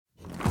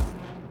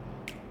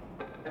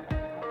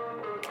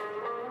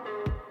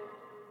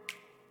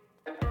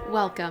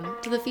Welcome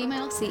to the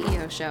Female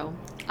CEO Show.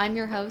 I'm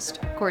your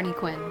host, Courtney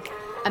Quinn.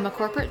 I'm a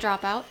corporate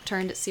dropout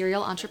turned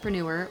serial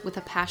entrepreneur with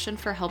a passion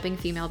for helping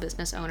female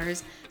business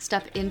owners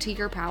step into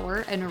your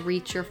power and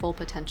reach your full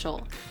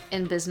potential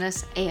in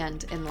business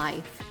and in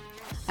life.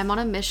 I'm on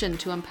a mission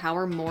to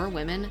empower more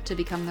women to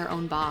become their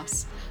own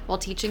boss while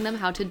teaching them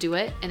how to do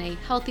it in a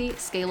healthy,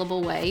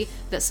 scalable way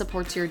that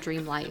supports your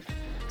dream life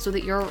so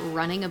that you're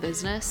running a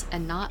business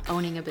and not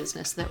owning a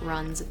business that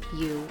runs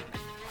you.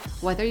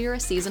 Whether you're a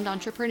seasoned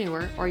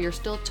entrepreneur or you're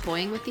still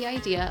toying with the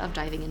idea of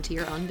diving into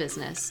your own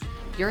business,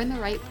 you're in the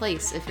right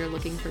place if you're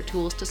looking for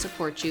tools to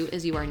support you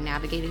as you are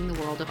navigating the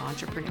world of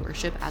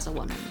entrepreneurship as a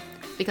woman,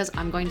 because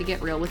I'm going to get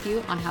real with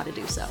you on how to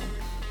do so.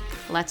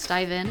 Let's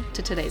dive in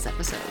to today's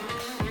episode.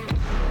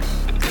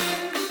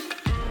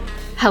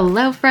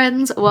 Hello,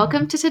 friends.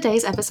 Welcome to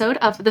today's episode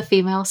of the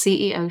Female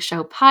CEO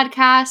Show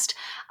podcast.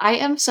 I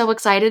am so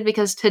excited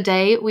because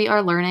today we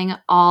are learning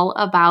all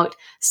about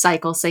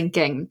cycle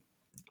syncing.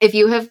 If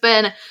you have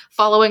been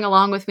following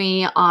along with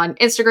me on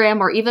Instagram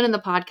or even in the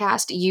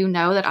podcast, you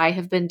know that I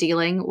have been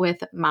dealing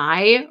with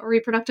my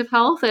reproductive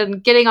health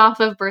and getting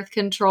off of birth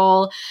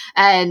control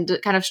and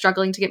kind of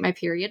struggling to get my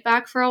period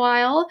back for a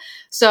while.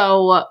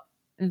 So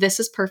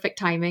this is perfect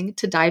timing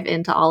to dive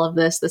into all of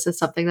this. This is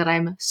something that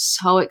I'm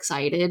so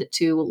excited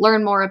to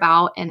learn more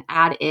about and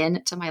add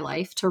in to my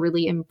life to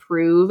really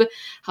improve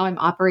how I'm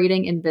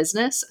operating in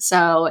business.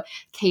 So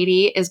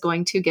Katie is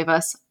going to give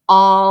us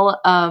all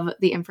of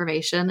the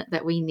information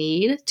that we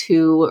need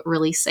to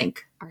really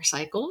sync our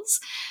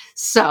cycles.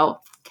 So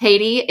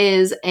Katie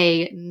is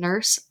a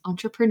nurse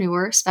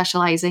entrepreneur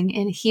specializing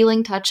in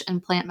healing touch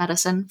and plant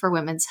medicine for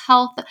women's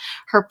health.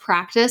 Her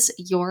practice,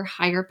 Your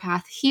Higher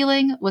Path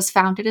Healing, was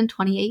founded in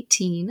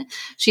 2018.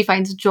 She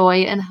finds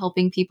joy in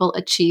helping people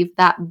achieve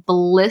that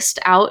blissed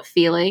out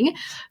feeling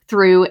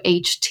through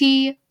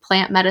HT,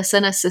 plant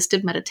medicine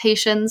assisted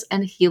meditations,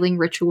 and healing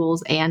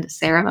rituals and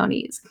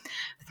ceremonies.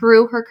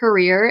 Through her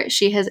career,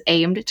 she has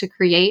aimed to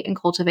create and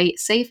cultivate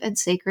safe and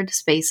sacred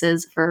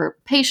spaces for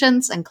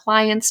patients and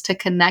clients to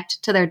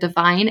connect to their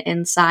divine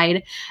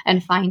inside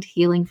and find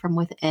healing from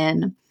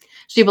within.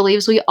 She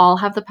believes we all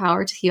have the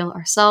power to heal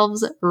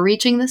ourselves.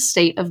 Reaching this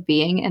state of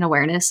being and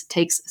awareness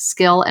takes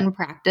skill and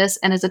practice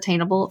and is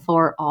attainable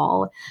for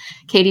all.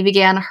 Katie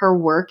began her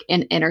work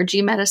in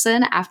energy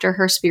medicine after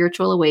her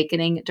spiritual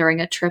awakening during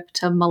a trip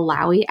to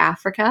Malawi,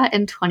 Africa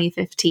in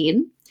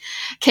 2015.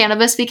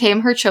 Cannabis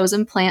became her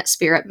chosen plant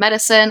spirit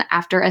medicine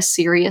after a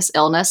serious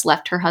illness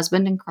left her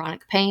husband in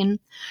chronic pain.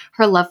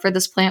 Her love for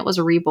this plant was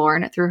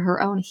reborn through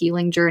her own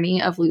healing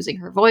journey of losing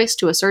her voice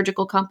to a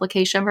surgical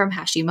complication from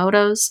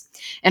Hashimoto's.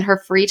 In her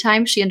free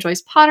time, she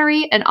enjoys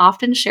pottery and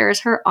often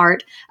shares her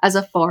art as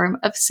a form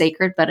of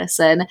sacred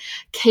medicine.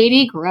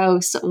 Katie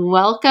Gross,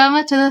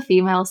 welcome to the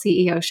Female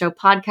CEO Show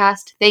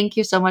podcast. Thank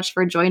you so much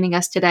for joining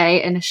us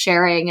today and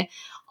sharing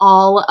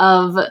all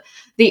of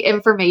the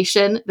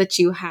information that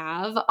you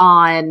have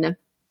on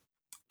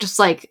just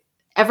like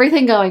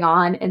everything going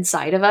on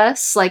inside of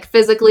us, like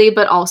physically,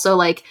 but also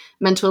like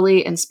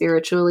mentally and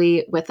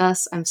spiritually with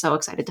us. I'm so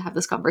excited to have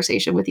this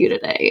conversation with you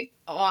today.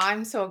 Oh,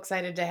 I'm so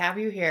excited to have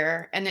you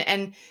here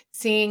and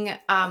seeing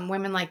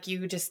women like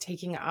you just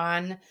taking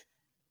on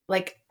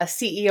like a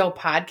CEO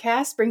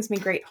podcast brings me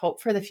great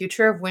hope for the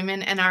future of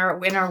women in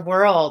our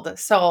world.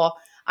 So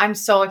I'm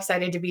so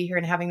excited to be here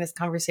and having this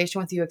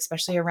conversation with you,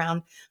 especially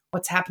around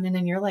what's happening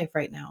in your life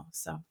right now.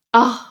 So,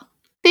 Oh,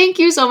 thank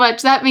you so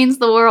much. That means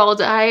the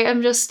world. I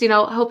am just,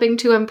 hoping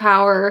to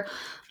empower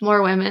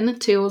more women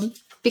to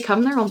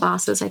become their own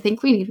bosses. I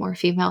think we need more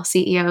female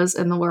CEOs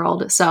in the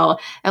world. So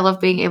I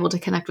love being able to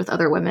connect with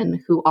other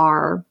women who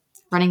are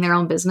running their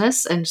own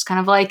business and just kind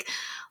of like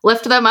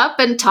lift them up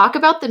and talk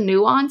about the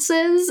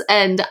nuances.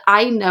 And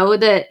I know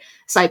that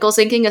cycle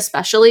syncing,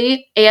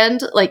 especially, and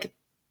like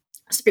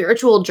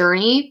spiritual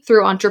journey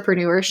through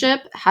entrepreneurship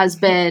has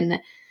been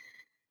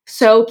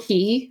so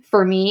key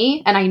for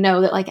me. And I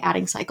know that like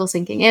adding cycle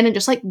syncing in and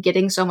just like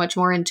getting so much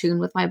more in tune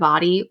with my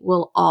body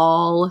will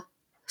all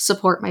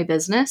support my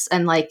business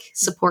and like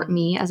support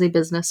me as a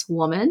business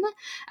woman.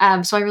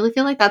 So I really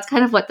feel like that's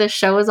kind of what this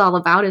show is all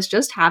about, is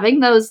just having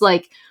those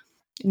like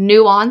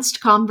nuanced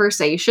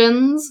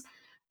conversations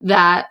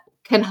that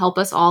can help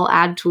us all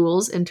add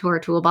tools into our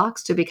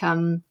toolbox to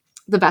become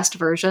the best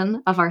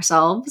version of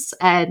ourselves.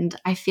 And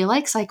I feel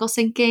like cycle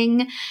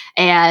syncing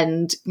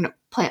and,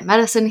 plant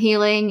medicine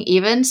healing,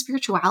 even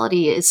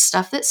spirituality is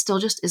stuff that still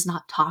just is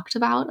not talked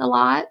about a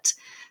lot.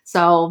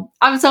 So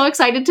I'm so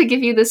excited to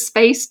give you this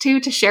space too,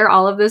 to share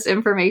all of this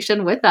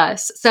information with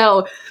us.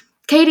 So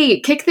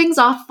Katie, kick things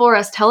off for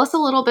us. Tell us a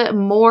little bit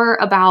more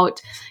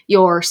about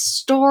your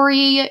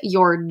story,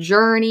 your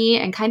journey,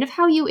 and kind of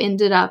how you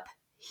ended up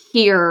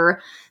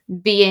here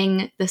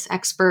being this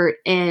expert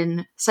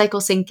in cycle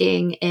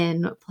syncing,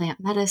 in plant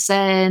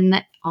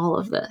medicine, all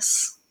of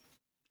this.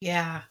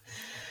 yeah.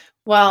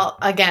 Well,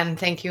 again,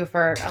 thank you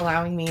for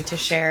allowing me to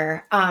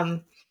share.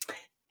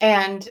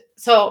 And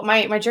so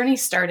my journey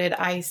started,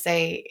 I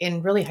say,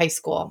 in really high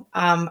school.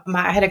 I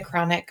had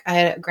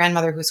a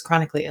grandmother who's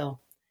chronically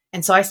ill.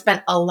 And so I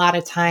spent a lot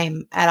of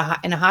time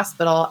in a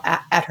hospital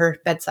at her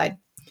bedside.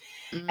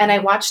 And I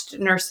Mm. watched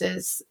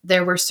nurses.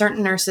 There were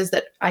certain nurses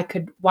that I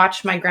could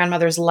watch my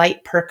grandmother's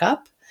light perk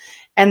up.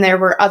 And there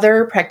were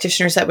other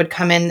practitioners that would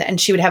come in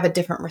and she would have a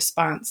different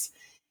response.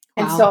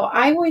 And so Wow.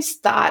 I always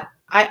thought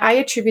I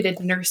attributed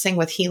nursing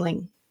with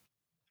healing.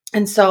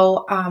 And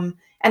so,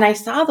 and I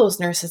saw those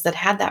nurses that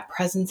had that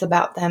presence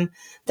about them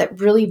that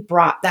really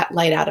brought that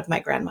light out of my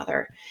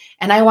grandmother.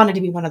 And I wanted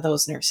to be one of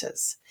those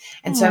nurses.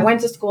 And so I Oh.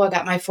 went to school, I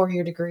got my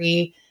 4-year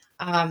degree.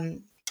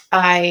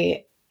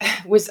 I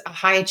was a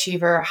high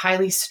achiever,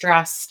 highly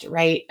stressed,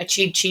 right?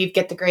 Achieve,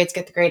 get the grades,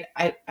 get the grade.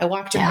 I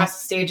walked Yeah. across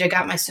the stage, I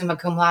got my summa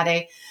cum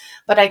laude,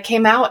 but I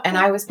came out and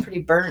I was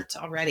pretty burnt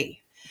already.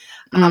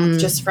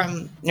 Just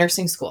from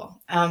nursing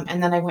school.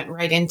 And then I went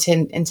right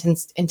into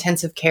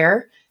intensive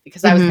care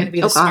because I was going to be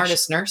Oh the gosh.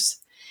 smartest nurse.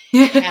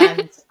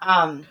 And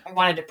I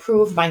wanted to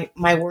prove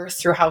my worth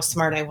through how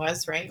smart I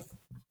was, right?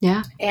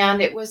 Yeah.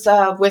 And it was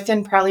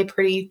within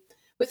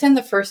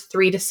the first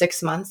 3 to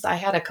 6 months, I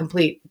had a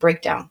complete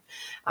breakdown.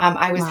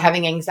 I was Wow.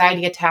 having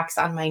anxiety attacks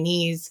on my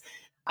knees.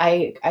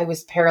 I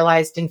was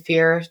paralyzed in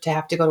fear to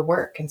have to go to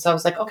work. And so I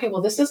was like, okay,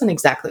 well, this isn't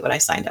exactly what I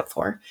signed up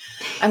for.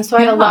 And so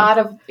I had a Yeah. lot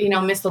of,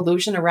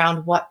 misillusion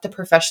around what the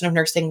profession of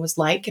nursing was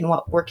like and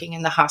what working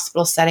in the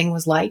hospital setting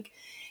was like.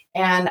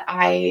 And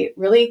it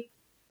was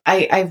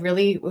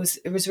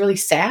really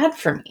sad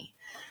for me.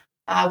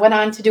 Went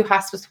on to do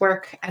hospice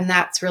work, and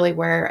that's really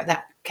where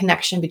that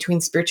connection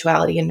between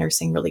spirituality and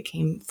nursing really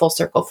came full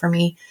circle for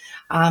me,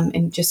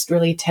 and just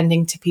really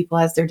tending to people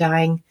as they're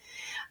dying.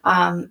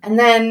 And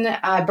then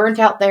burnt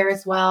out there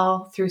as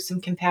well through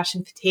some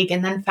compassion fatigue,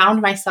 and then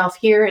found myself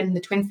here in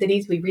the Twin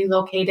Cities. We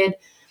relocated,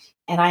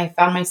 and I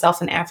found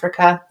myself in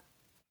Africa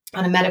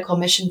on a medical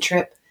mission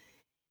trip.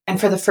 And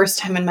for the first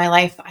time in my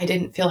life, I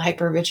didn't feel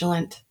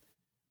hypervigilant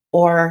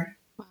or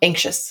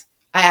anxious.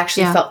 I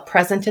actually Yeah. felt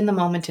present in the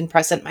moment and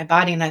present in my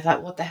body. And I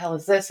thought, what the hell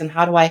is this? And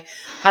how do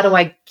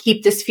I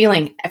keep this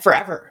feeling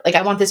forever? Like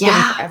I want this feeling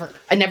Yeah. forever.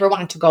 I never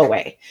want it to go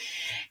away.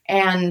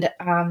 And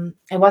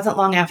it wasn't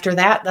long after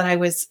that I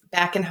was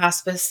back in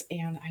hospice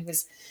and I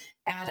was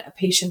at a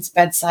patient's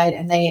bedside,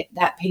 and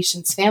that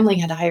patient's family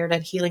had hired a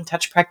healing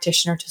touch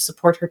practitioner to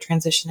support her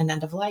transition and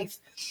end of life.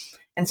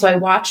 And so I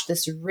watched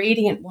this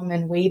radiant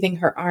woman waving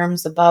her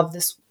arms above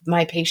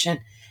my patient,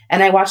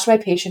 and I watched my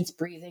patient's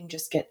breathing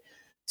just get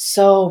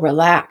so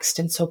relaxed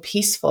and so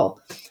peaceful.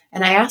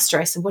 And I asked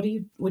her, I said, what are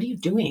you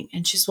doing?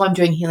 And she said, well, I'm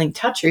doing healing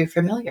touch. Are you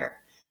familiar?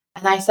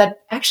 And I said,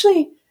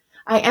 actually,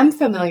 I am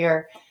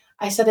familiar.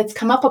 I said, it's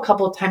come up a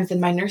couple of times in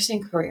my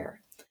nursing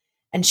career.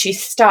 And she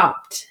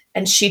stopped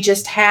and she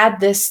just had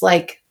this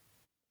like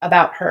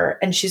about her.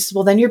 And she said,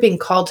 well, then you're being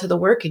called to the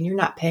work and you're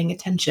not paying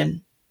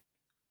attention.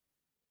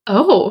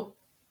 Oh.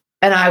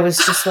 And I was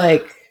just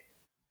like,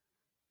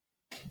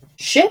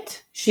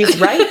 shit, she's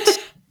right.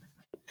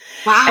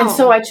 Wow. And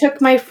so I took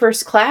my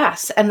first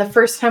class, and the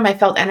first time I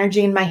felt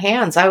energy in my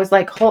hands, I was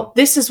like, oh,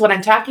 this is what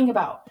I'm talking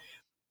about.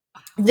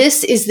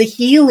 This is the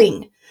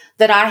healing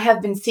that I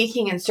have been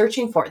seeking and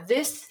searching for.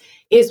 This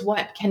is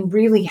what can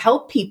really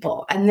help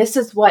people. And this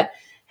is what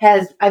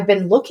I've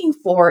been looking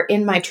for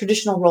in my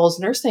traditional roles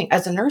nursing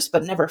as a nurse,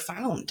 but never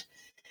found.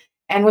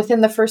 And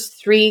within the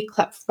first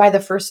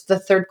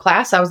the third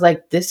class, I was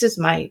like, this is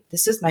my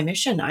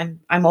mission.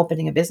 I'm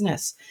opening a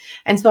business.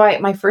 And so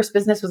my first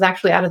business was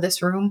actually out of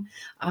this room,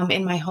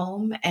 in my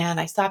home. And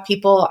I saw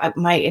people,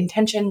 my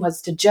intention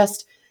was to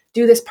just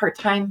do this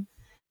part-time,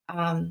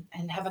 and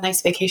have a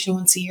nice vacation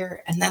once a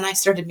year. And then I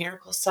started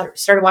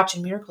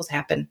watching miracles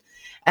happen.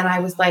 And I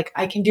was like,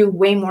 I can do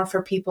way more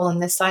for people in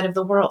this side of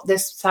the world,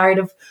 this side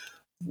of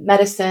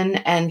medicine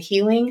and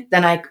healing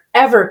than I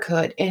ever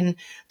could in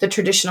the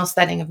traditional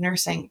setting of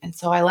nursing. And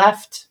so I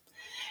left,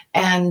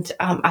 and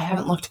I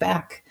haven't looked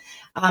back.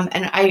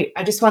 And I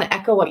just want to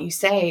echo what you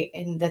say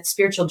in that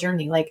spiritual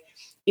journey. Like,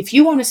 if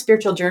you want a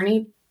spiritual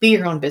journey, be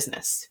your own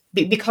business,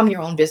 become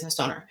your own business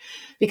owner,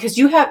 because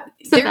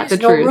there is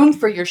no room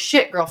for your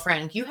shit,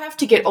 girlfriend. You have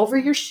to get over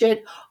your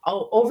shit,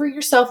 over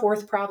your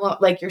self-worth problem,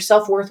 like your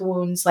self-worth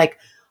wounds, like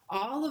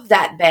all of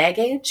that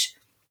baggage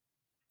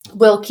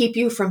will keep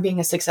you from being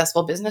a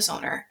successful business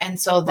owner. And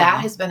so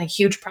that has been a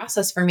huge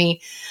process for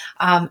me.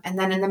 And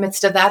then in the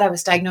midst of that, I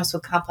was diagnosed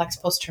with complex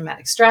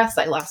post-traumatic stress.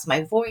 I lost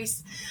my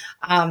voice.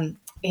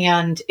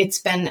 And it's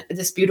been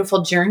this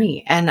beautiful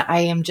journey. And I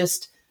am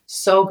just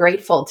so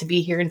grateful to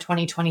be here in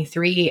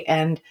 2023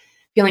 and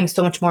feeling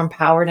so much more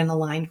empowered and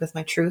aligned with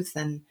my truth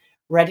and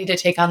ready to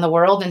take on the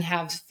world and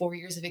have 4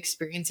 years of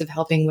experience of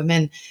helping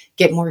women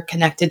get more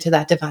connected to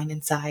that divine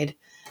inside.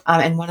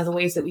 And one of the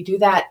ways that we do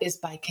that is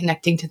by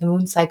connecting to the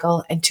moon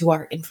cycle and to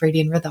our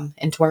infradian rhythm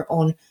and to our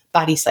own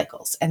body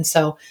cycles. And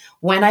so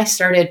when I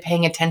started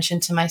paying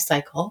attention to my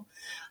cycle,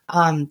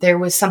 there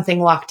was something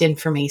locked in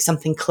for me,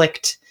 something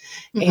clicked.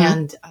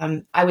 Mm-hmm.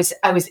 And I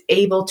was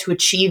able to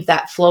achieve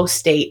that flow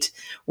state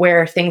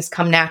where things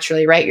come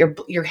naturally, right?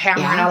 You're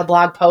hammering out a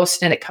blog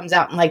post and it comes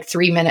out in like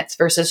 3 minutes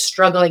versus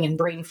struggling and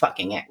brain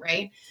fucking it,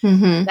 right?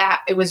 Mm-hmm.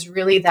 That it was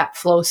really that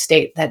flow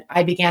state that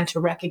I began to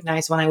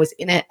recognize when I was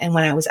in it and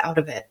when I was out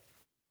of it.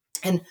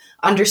 And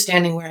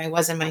understanding where I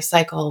was in my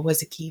cycle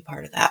was a key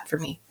part of that for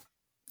me.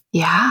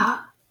 Yeah.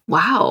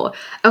 Wow.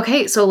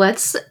 Okay, so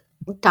let's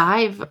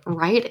dive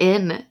right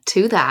in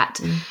to that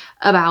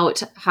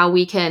about how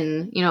we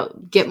can,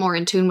 get more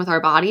in tune with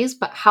our bodies,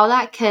 but how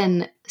that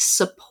can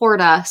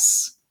support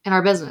us in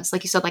our business.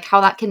 Like you said, like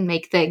how that can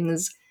make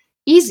things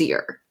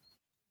easier.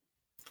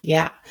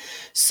 Yeah.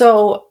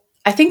 So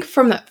I think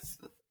from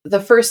the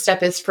first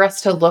step is for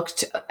us to look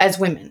to, as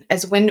women,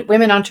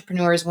 women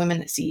entrepreneurs,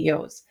 women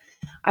CEOs.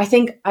 I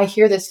think I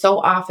hear this so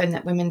often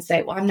that women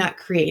say, well, I'm not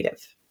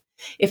creative.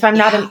 If I'm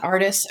not an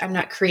artist, I'm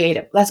not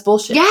creative. That's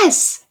bullshit.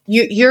 Yes.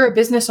 You're a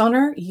business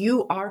owner.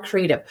 You are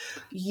creative.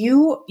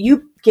 You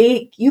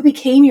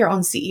became your own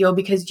CEO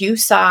because you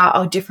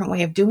saw a different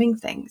way of doing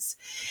things.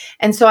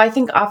 And so I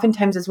think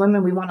oftentimes as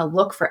women, we want to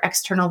look for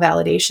external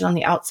validation on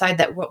the outside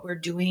that what we're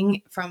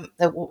doing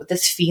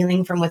this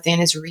feeling from within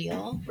is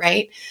real,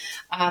 right?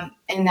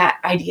 And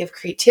that idea of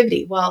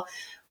creativity. Well,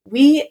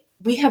 we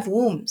have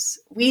wombs.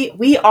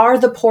 We are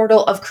the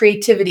portal of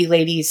creativity,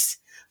 ladies.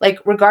 Like,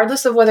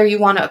 regardless of whether you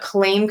want to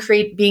claim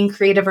being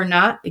creative or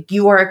not, like,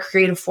 you are a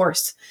creative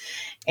force.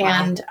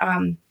 Wow.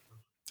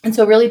 And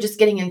so really just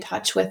getting in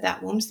touch with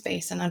that womb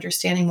space and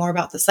understanding more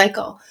about the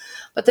cycle.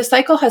 But the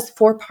cycle has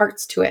 4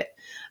 parts to it.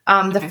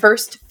 The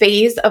first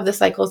phase of the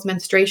cycle is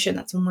menstruation.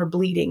 That's when we're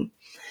bleeding.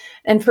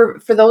 And for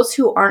those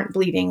who aren't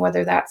bleeding,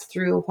 whether that's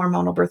through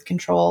hormonal birth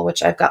control,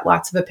 which I've got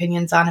lots of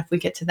opinions on if we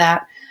get to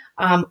that,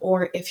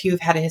 or if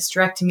you've had a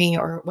hysterectomy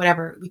or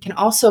whatever, we can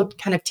also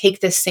kind of take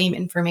this same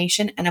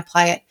information and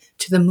apply it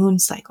to the moon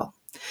cycle.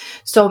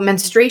 So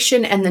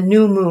menstruation and the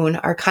new moon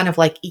are kind of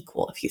like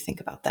equal, if you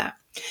think about that.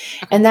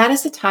 Okay. And that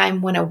is the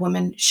time when a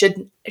woman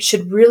should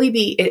really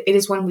be, it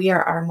is when we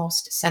are our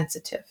most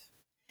sensitive.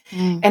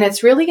 And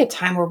it's really a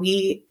time where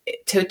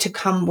to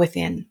come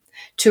within,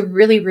 to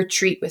really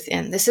retreat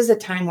within. This is a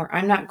time where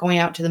I'm not going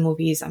out to the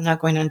movies. I'm not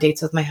going on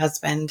dates with my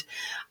husband.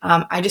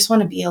 I just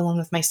want to be alone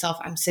with myself.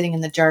 I'm sitting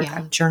in the dark. Yeah.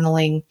 I'm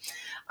journaling.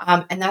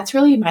 And that's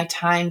really my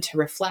time to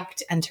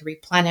reflect and to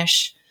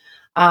replenish.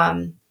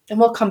 And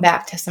we'll come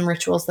back to some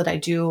rituals that I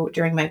do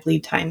during my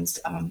bleed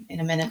times in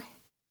a minute.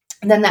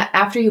 And then that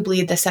after you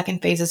bleed, the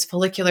second phase is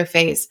follicular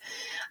phase.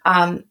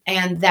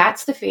 And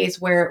that's the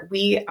phase where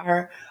we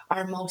are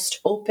our most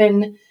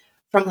open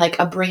from like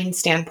a brain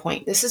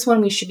standpoint. This is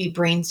when we should be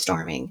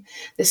brainstorming.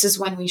 This is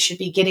when we should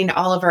be getting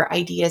all of our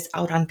ideas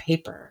out on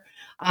paper.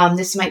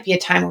 This might be a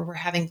time where we're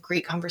having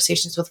great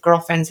conversations with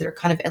girlfriends that are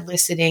kind of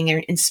eliciting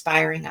and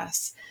inspiring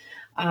us.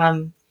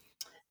 Then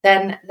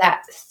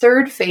that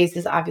third phase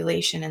is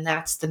ovulation, and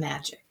that's the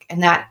magic.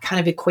 And that kind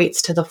of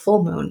equates to the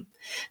full moon.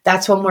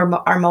 That's when we're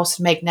our most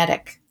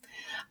magnetic.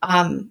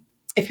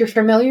 If you're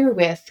familiar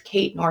with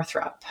Kate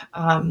Northrup,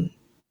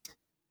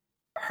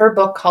 her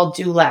book called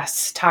Do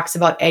Less talks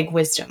about egg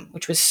wisdom,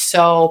 which was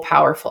so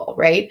powerful,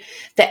 right?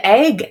 The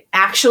egg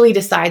actually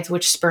decides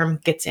which sperm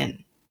gets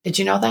in. Did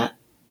you know that?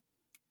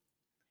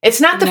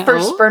 It's not the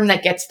first sperm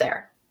that gets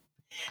there.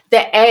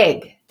 The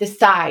egg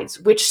decides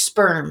which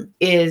sperm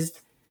is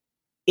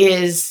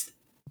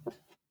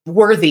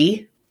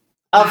worthy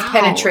of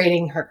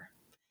penetrating her.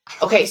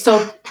 Okay,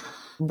 so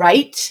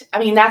right? I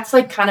mean, that's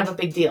like kind of a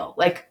big deal.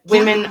 Like,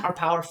 women are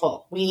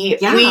powerful. We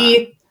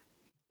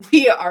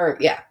are,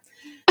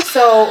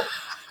 So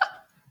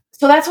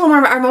that's when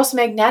we're our most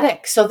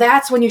magnetic. So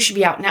that's when you should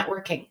be out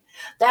networking.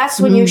 That's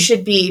when you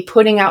should be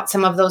putting out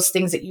some of those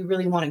things that you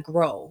really want to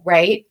grow,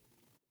 right?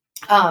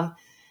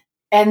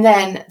 And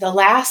then the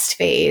last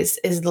phase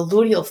is the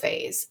luteal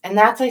phase. And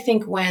that's, I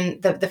think,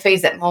 when the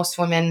phase that most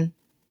women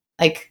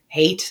like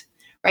hate,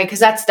 right?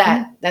 Because that's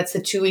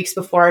the 2 weeks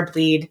before I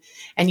bleed.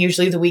 And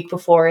usually the week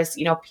before is,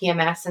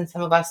 PMS, and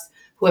some of us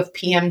who have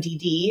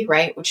PMDD,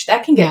 right? Which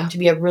that can get to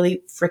be a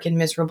really freaking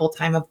miserable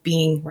time of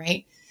being,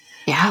 right?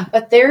 Yeah.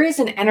 But there is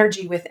an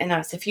energy within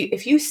us. If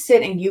you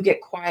sit and you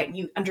get quiet and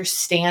you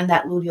understand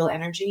that luteal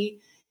energy,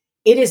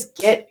 it is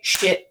get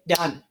shit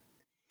done.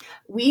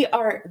 We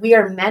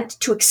are meant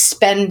to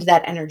expend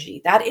that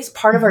energy. That is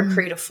part of our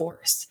creative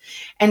force.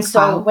 And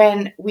so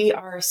when we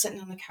are sitting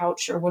on the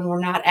couch or when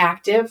we're not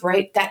active,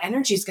 right, that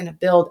energy is going to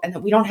build, and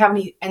that we don't have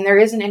any, and there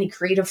isn't any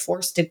creative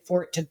force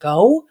for it to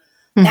go.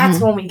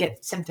 That's when we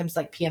get symptoms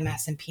like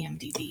PMS and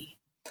PMDD.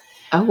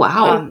 Oh,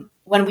 wow.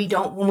 When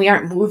we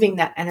aren't moving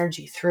that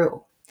energy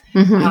through,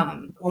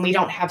 when we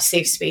don't have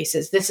safe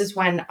spaces, this is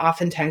when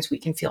oftentimes we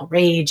can feel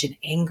rage and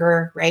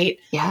anger, right?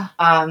 Yeah.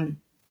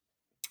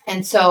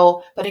 And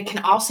so, but it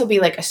can also be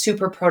like a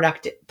super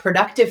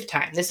productive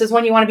time. This is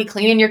when you want to be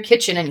cleaning your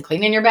kitchen and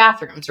cleaning your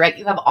bathrooms, right?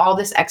 You have all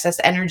this excess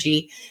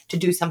energy to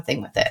do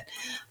something with it.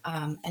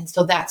 And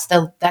so that's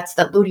the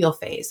luteal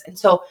phase. And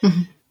so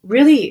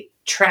really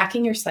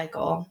tracking your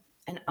cycle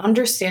and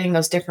understanding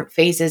those different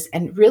phases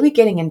and really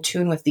getting in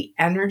tune with the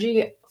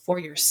energy for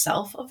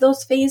yourself of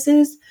those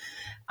phases.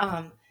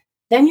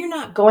 Then you're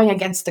not going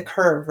against the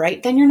curve,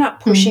 right? Then you're not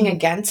pushing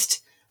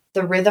against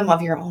the rhythm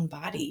of your own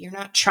body. You're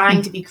not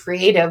trying to be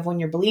creative when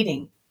you're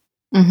bleeding.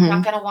 You're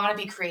not going to want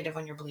to be creative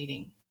when you're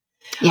bleeding.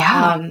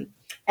 Yeah.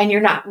 And you're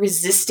not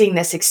resisting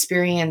this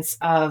experience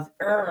of,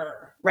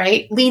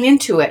 right? Lean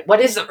into it. What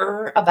is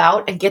the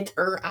about, and get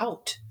the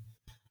out,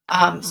 so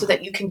Ah,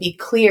 that you can be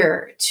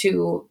clear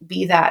to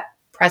be that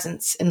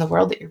presence in the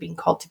world that you're being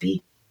called to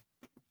be.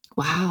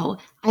 wow.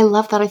 I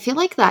love that. I feel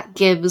like that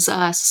gives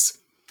us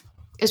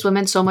as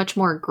women so much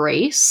more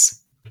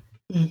grace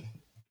Mm.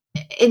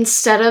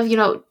 instead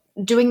of,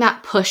 doing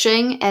that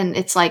pushing and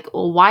it's like,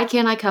 well, why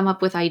can't I come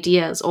up with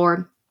ideas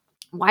or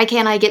why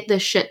can't I get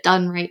this shit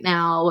done right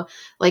now?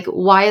 Like,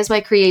 why is my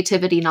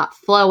creativity not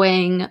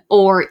flowing?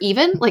 Or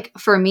even like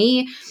for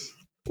me,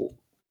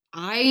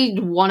 I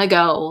want to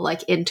go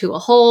like into a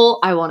hole.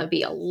 I want to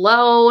be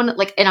alone.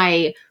 Like, and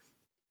I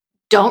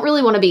don't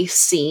really want to be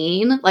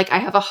seen. Like, I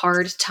have a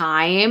hard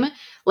time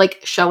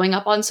like showing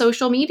up on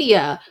social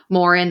media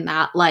more in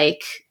that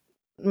like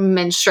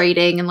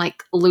menstruating and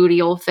like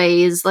luteal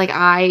phase. Like,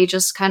 I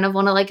just kind of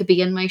want to like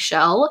be in my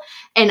shell.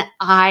 And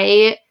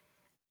I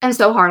am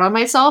so hard on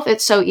myself.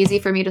 It's so easy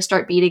for me to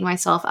start beating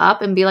myself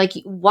up and be like,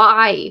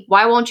 why?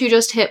 Why won't you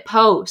just hit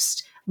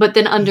post? But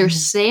then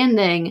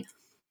understanding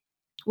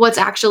what's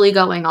actually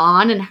going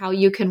on and how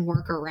you can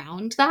work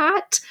around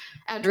that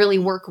and really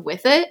work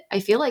with it, I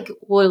feel like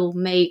will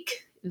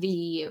make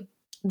the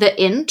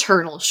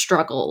internal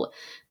struggle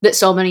that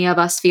so many of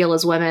us feel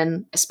as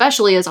women,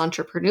 especially as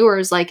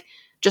entrepreneurs, like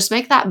just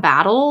make that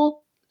battle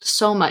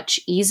so much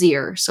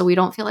easier so we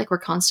don't feel like we're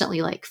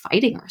constantly like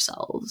fighting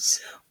ourselves.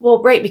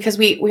 Well, right, because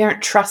we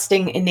aren't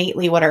trusting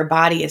innately what our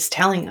body is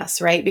telling us,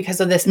 right?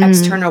 Because of this Mm,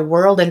 external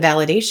world and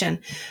validation.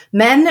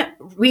 Men,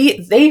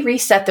 they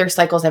reset their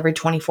cycles every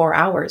 24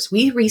 hours.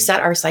 We reset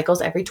our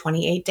cycles every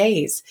 28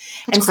 days.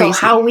 that's And so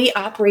how crazy. we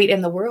operate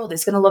in the world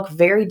is going to look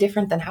very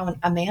different than how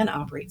a man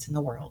operates in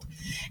the world.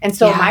 And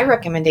so my Yeah.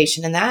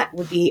 recommendation in that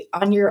would be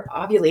on your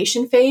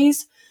ovulation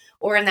phase,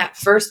 or in that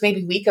first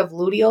maybe week of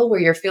luteal where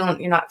you're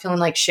not feeling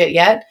like shit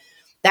yet.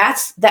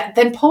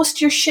 Then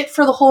post your shit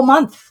for the whole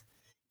month.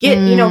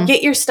 Mm,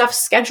 Get your stuff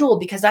scheduled,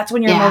 because that's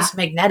when you're yeah. most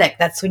magnetic.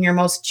 That's when you're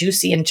most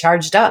juicy and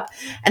charged up.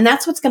 And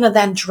that's what's going to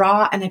then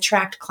draw and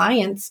attract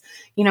clients,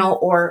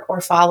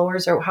 or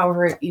followers, or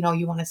however,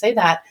 you want to say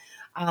that,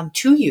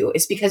 to you,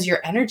 is because your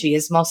energy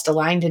is most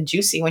aligned and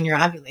juicy when you're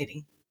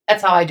ovulating.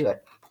 That's how I do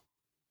it.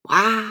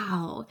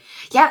 Wow.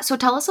 Yeah. So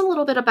tell us a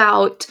little bit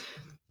about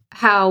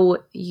how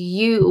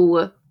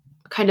you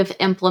kind of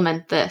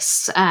implement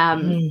this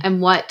Mhm.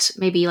 and what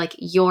maybe like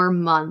your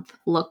month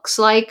looks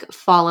like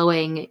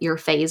following your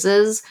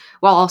phases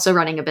while also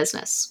running a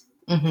business.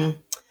 Mhm.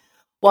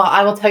 Well,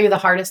 I will tell you the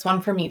hardest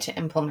one for me to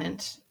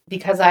implement,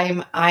 because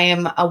I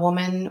am a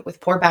woman with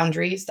poor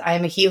boundaries. I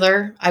am a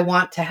healer. I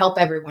want to help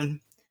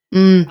everyone.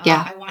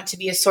 Yeah. I want to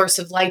be a source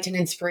of light and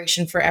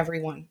inspiration for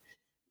everyone,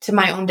 to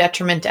my own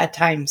detriment at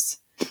times.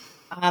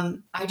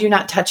 I do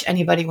not touch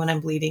anybody when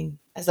I'm bleeding.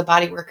 As a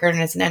body worker and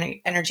as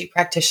an energy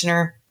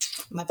practitioner,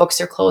 my books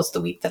are closed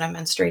the week that I'm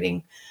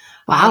menstruating.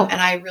 Wow.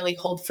 And I really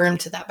hold firm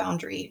to that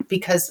boundary,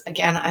 because,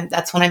 again,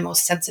 that's when I'm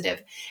most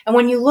sensitive. And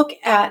when you look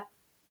at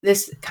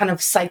this kind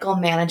of cycle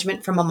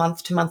management from a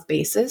month to month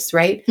basis,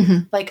 right? Hmm.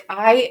 Like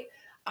I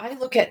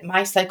look at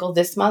my cycle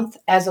this month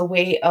as a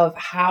way of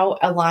how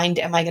aligned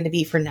am I going to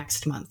be for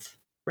next month,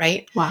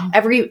 right? Wow.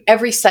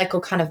 Every cycle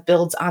kind of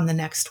builds on the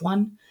next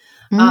one.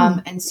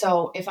 Mm. And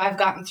so if I've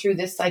gotten through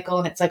this cycle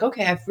and it's like,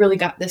 okay, I've really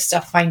got this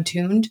stuff fine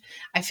tuned,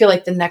 I feel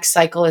like the next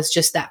cycle is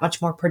just that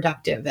much more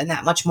productive and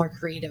that much more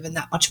creative and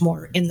that much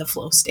more in the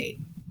flow state.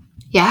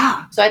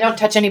 Yeah. So I don't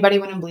touch anybody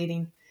when I'm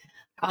bleeding.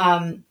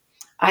 Um,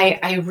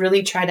 I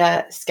really try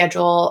to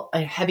schedule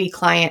a heavy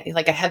client,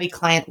 like a heavy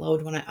client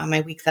load on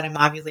my week that I'm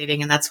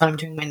ovulating. And that's when I'm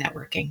doing my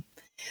networking.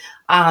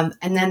 And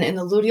then in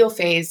the luteal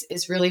phase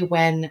is really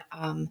when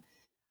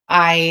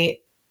I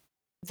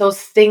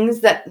those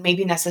things that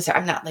maybe necessary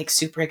I'm not like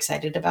super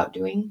excited about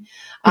doing,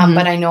 but Hmm.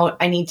 I know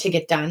I need to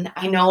get done.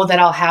 I know that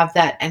I'll have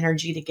that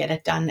energy to get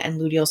it done and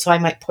luteal, so I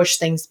might push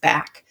things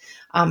back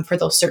for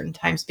those certain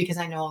times, because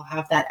I know I'll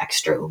have that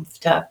extra oomph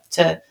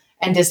to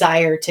and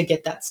desire to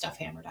get that stuff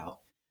hammered out.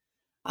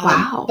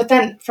 Wow. But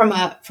then from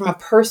a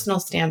personal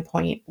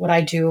standpoint, what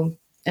I do,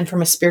 and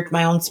from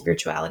my own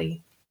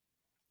spirituality,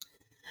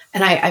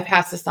 and I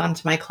pass this on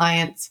to my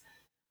clients,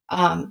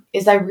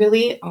 is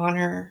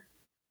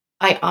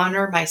I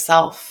honor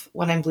myself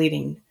when I'm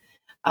bleeding.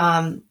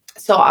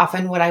 So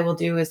often what I will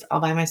do is I'll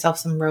buy myself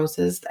some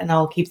roses and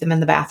I'll keep them in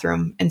the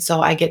bathroom. And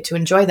so I get to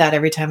enjoy that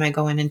every time I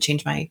go in and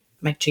change my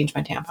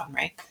tampon,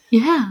 right?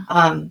 Yeah.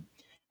 Um,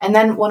 and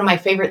then one of my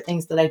favorite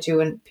things that I do,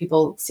 and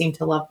people seem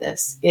to love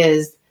this,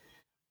 is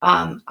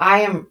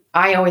I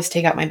always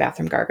take out my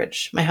bathroom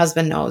garbage. My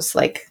husband knows,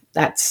 like,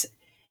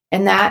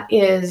 that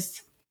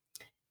is,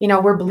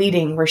 we're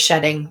bleeding, we're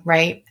shedding,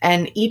 right?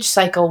 And each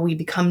cycle we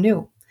become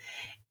new.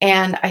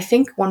 And I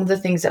think one of the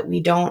things that we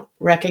don't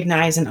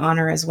recognize and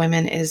honor as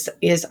women is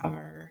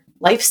our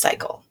life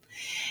cycle.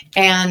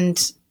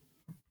 And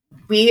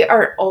we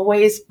are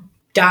always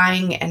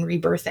dying and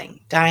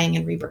rebirthing, dying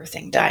and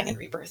rebirthing, dying and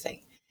rebirthing.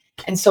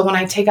 And so when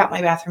I take out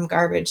my bathroom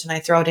garbage and I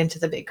throw it into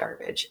the big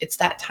garbage, it's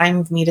that time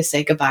of me to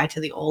say goodbye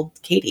to the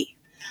old Katie,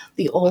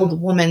 the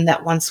old woman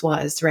that once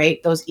was,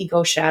 right? Those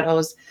ego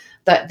shadows,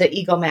 the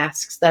ego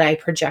masks that I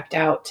project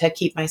out to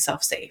keep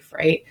myself safe,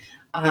 right?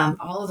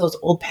 All of those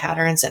old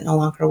patterns that no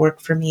longer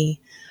work for me,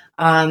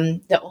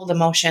 the old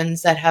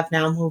emotions that have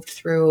now moved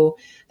through.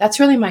 That's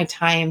really my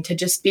time to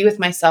just be with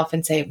myself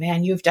and say,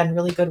 man, you've done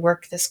really good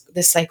work this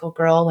cycle,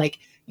 girl. Like,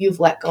 you've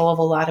let go of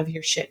a lot of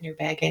your shit and your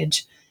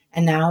baggage,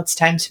 and now it's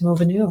time to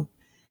move anew.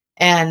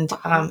 And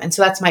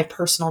so that's my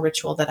personal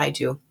ritual that I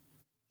do.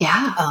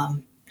 Yeah.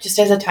 Just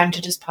as a time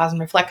to just pause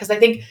and reflect. Because I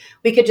think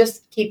we could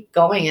just keep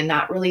going and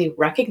not really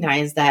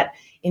recognize that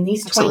in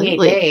these 28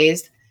 Absolutely.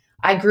 days,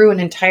 I grew an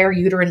entire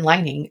uterine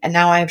lining and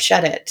now I've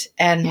shed it.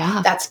 And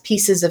Yeah. that's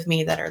pieces of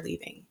me that are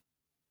leaving.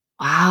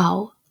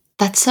 Wow.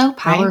 That's so Right?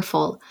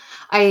 powerful.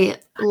 I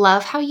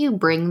love how you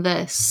bring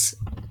this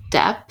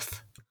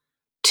depth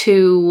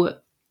to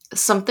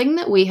something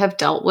that we have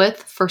dealt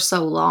with for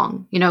so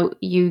long. You know,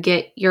 you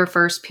get your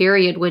first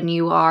period when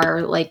you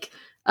are like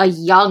a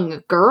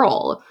young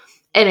girl,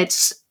 and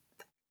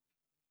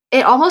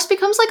it almost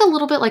becomes like a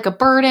little bit like a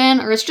burden,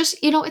 or it's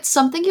just, you know, it's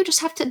something you just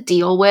have to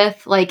deal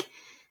with. Like,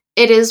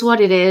 it is what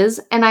it is.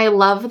 And I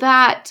love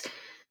that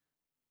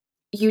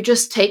you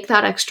just take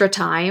that extra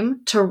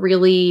time to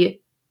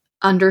really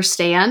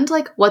understand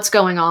like what's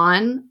going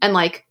on and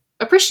like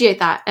appreciate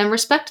that and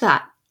respect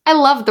that. I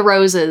love the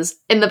roses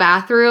in the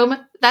bathroom.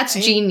 That's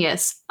Right?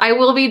 genius. I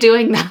will be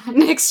doing that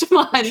next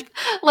month.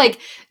 Like,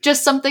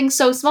 just something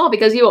so small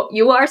because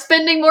you are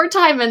spending more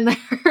time in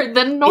there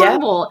than Yeah.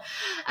 normal.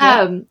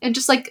 Yeah. And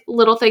just like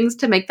little things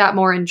to make that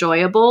more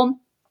enjoyable.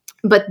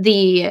 But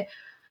the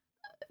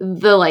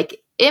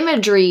like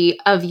imagery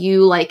of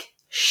you like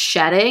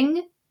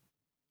shedding,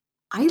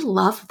 I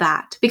love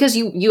that because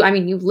I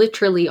mean, you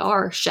literally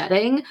are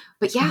shedding.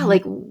 But yeah, Mhm.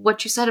 like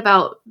what you said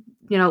about,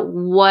 you know,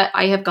 what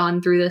I have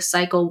gone through this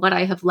cycle, what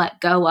I have let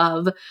go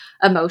of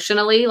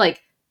emotionally,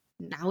 like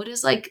now it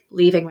is like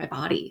leaving my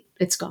body.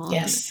 It's gone.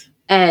 Yes.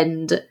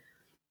 And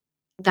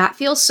that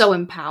feels so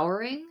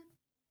empowering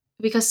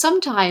because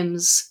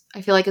sometimes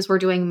I feel like as we're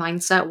doing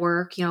mindset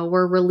work, you know,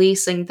 we're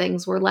releasing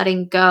things, we're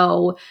letting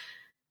go,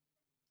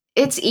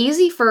 it's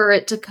easy for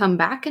it to come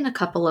back in a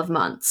couple of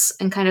months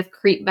and kind of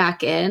creep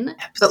back in.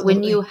 But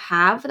when you Absolutely.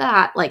 have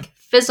that like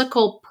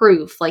physical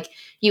proof, like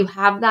you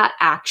have that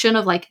action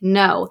of like,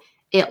 no,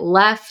 it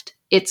left,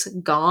 it's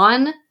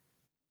gone,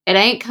 it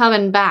ain't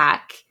coming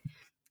back.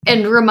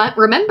 And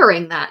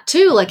remembering that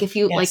too, like if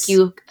you like Yes.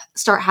 you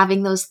start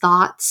having those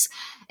thoughts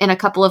in a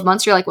couple of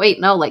months, you're like, wait,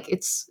 no, like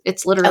it's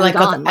literally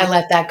gone. I Like,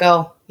 let that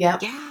go. Yeah.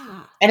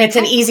 yeah, And it's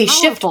an how easy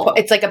powerful.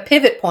 it's like a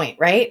pivot point,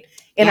 right?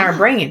 In our Yeah.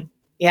 brain.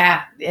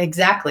 Yeah,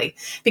 exactly.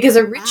 Because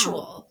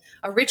Wow.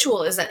 a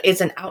ritual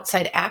is an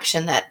outside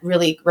action that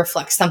really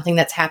reflects something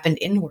that's happened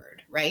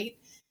inward, right?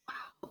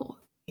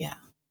 Yeah.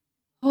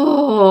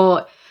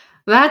 Oh,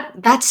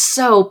 that's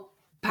so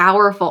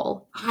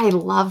powerful. I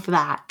love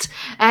that.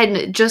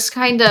 And just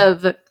kind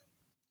of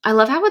I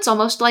love how it's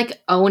almost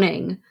like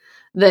owning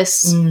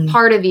this Mm,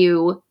 part of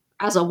you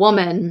as a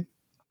woman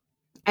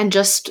and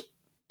just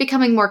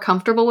becoming more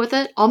comfortable with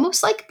it,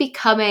 almost like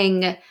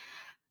becoming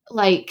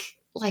like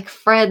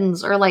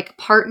friends or like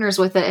partners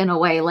with it in a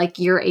way, like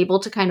you're able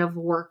to kind of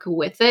work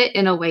with it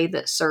in a way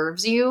that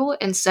serves you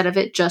instead of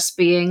it just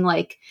being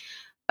like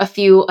a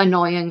few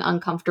annoying,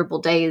 uncomfortable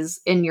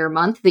days in your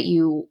month that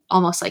you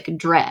almost like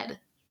dread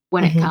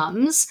when it mhm.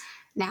 comes.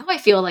 Now I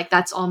feel like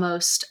that's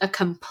almost a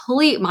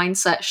complete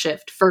mindset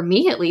shift for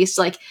me, at least.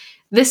 Like,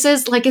 this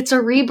is like it's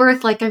a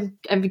rebirth. Like,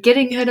 I'm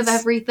getting rid of Yes.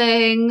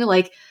 everything.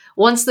 Like,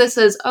 once this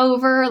is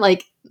over,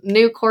 like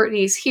new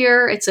Courtney's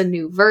here. It's a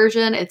new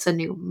version. It's a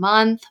new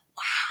month.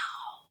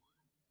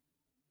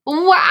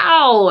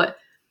 Wow.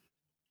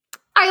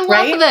 I love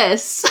Right?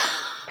 this.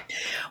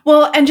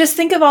 Well, and just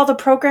think of all the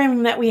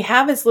programming that we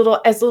have as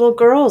little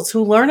girls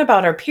who learn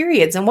about our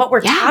periods and what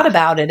we're taught Yeah.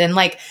 about it, and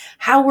like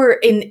how we're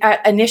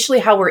initially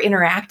how we're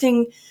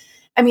interacting.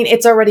 I mean,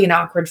 it's already an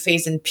awkward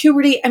phase in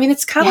puberty. I mean,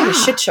 it's kind of a Yeah.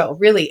 shit show,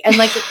 really. And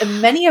like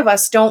many of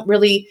us don't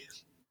really,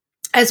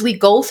 as we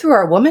go through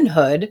our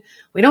womanhood,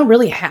 we don't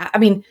really have, I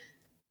mean,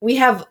 we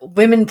have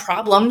women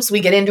problems. We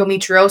get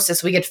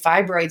endometriosis, we get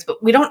fibroids,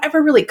 but we don't ever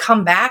really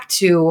come back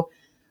to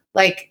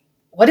like,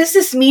 what does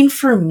this mean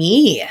for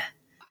me?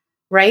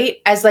 Right?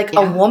 As like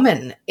a Yeah.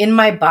 woman in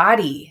my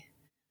body.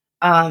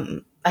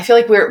 I feel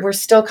like we're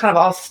still kind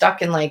of all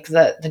stuck in like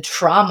the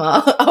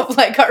trauma of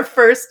like our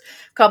first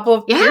couple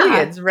of Yeah.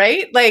 periods,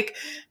 right? Like,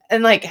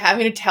 and like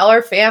having to tell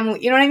our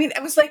family, you know what I mean?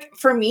 It was like,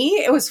 for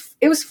me, it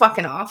was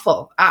fucking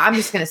awful. I'm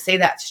just gonna say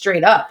that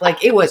straight up.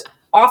 Like, it was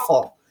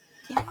awful.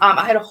 I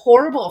Yeah. had a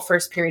horrible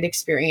first period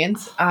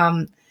experience.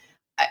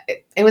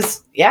 It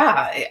was,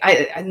 yeah,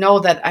 I know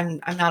that I'm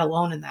not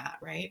alone in that,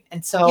 right? And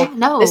Yeah, so this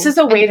no. is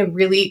a way And to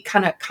really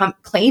kind of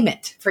claim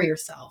it for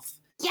yourself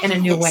in a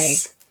new way.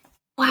 yes.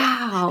 Yeah,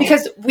 Wow.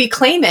 because we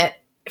claim it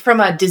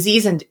from a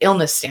disease and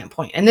illness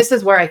standpoint, and this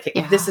is where this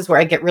Yeah. is where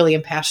I get really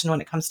impassioned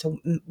when it comes to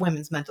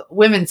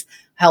women's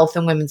health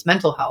and women's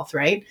mental health.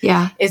 Right?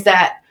 Yeah. Is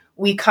that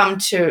we come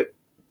to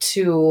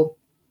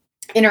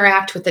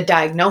interact with the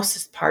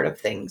diagnosis part of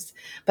things,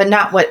 but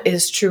not what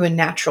is true and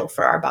natural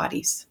for our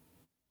bodies.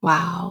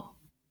 Wow.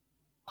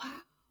 Wow.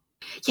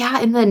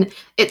 Yeah, and then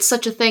it's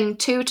such a thing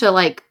too to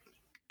like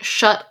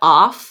shut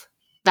off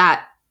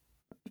that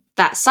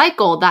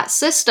cycle, that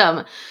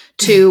system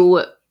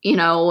to,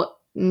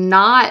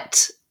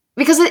 not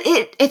because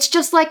it's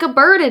just like a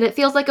burden. It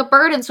feels like a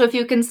burden. So if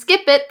you can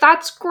skip it,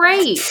 that's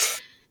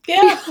great.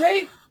 Yeah,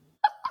 right.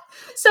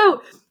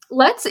 So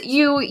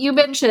you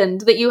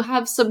mentioned that you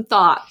have some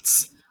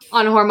thoughts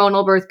on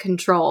hormonal birth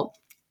control.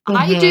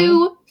 I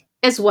do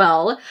as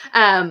well.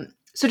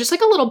 So just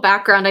like a little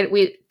background,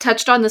 we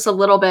touched on this a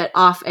little bit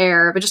off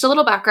air, but just a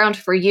little background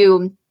for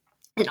you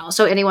and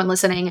also anyone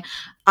listening.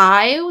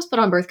 I was put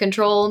on birth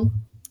control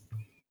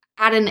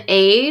at an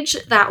age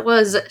that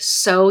was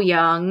so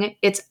young.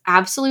 It's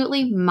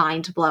absolutely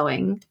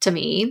mind-blowing to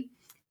me.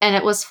 And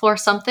it was for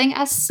something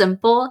as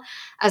simple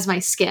as my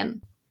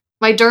skin.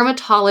 My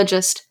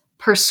dermatologist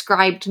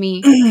prescribed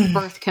me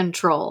birth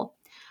control.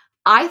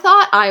 I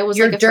thought I was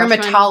Your like a freshman.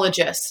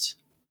 dermatologist.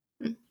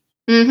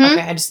 Mm-hmm.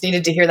 Okay, I just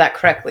needed to hear that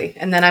correctly.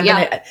 And then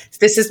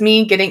this is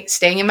me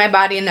staying in my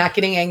body and not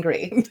getting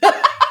angry.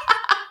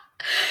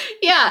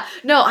 Yeah,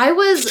 no, I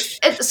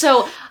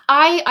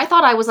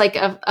thought I was like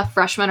a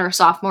freshman or a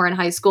sophomore in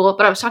high school,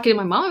 but I was talking to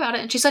my mom about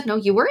it and she said, no,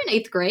 you were in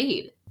 8th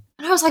grade.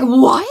 And I was like,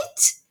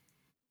 what?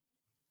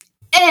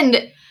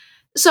 And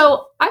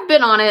so I've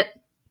been on it,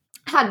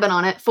 had been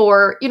on it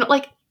for,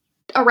 like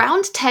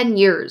around 10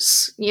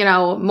 years,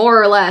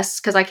 more or less,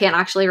 because I can't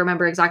actually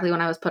remember exactly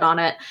when I was put on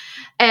it.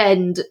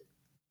 And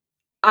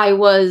I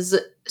was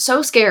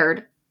so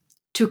scared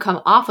to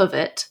come off of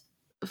it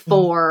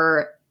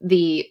for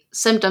the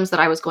symptoms that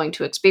I was going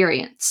to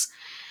experience.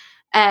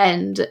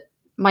 And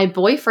my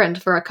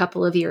boyfriend for a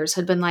couple of years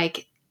had been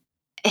like,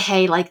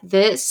 hey, like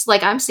this,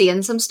 like I'm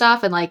seeing some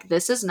stuff and like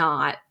this is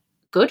not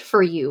good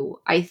for you.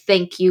 I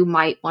think you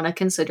might want to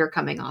consider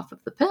coming off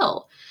of the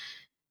pill.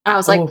 And I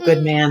was like,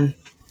 good man.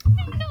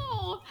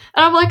 No.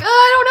 And I'm like,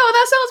 I don't know,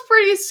 that sounds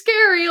pretty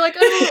scary. Like,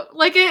 I don't,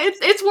 like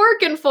it's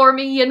working for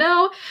me,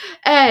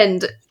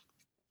 And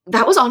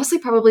that was honestly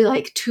probably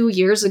like 2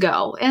 years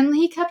ago. And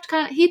he kept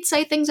he'd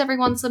say things every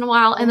once in a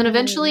while. And then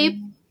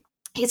eventually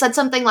he said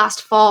something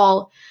last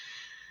fall.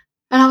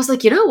 And I was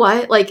like, you know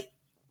what? Like,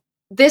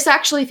 this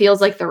actually feels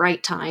like the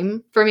right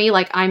time for me.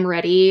 Like, I'm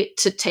ready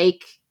to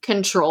take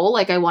control.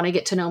 Like, I want to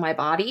get to know my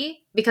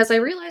body because I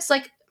realized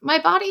like my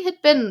body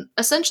had been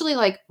essentially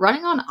like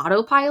running on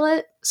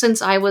autopilot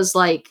since I was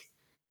like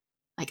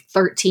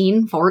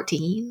 13,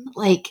 14.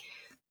 Like,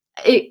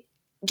 it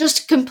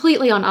just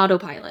completely on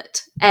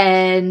autopilot.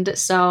 And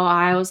so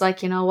I was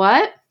like, you know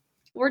what?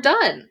 We're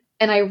done.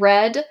 And I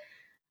read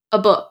a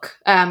book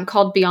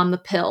called Beyond the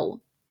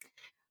Pill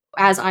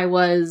as I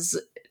was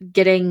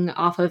getting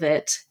off of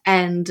it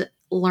and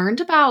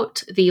learned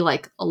about the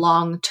like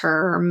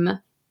long-term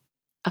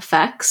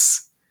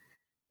effects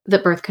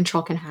that birth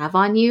control can have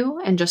on you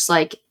and just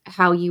like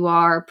how you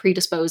are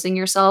predisposing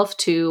yourself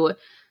to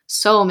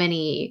so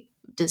many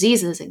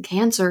diseases and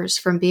cancers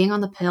from being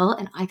on the pill.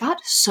 And I got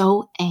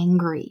so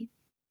angry.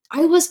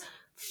 I was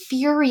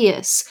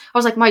furious. I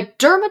was like, my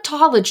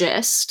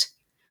dermatologist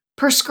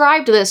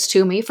prescribed this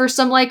to me for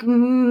some like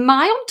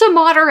mild to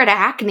moderate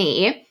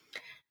acne.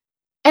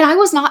 And I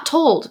was not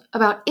told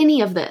about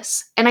any of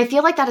this. And I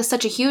feel like that is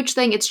such a huge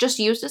thing. It's just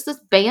used as this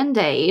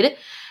band-aid.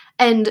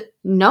 And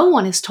no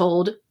one is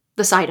told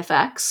the side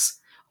effects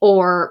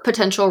or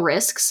potential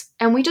risks.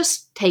 And we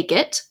just take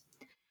it.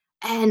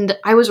 And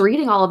I was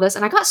reading all of this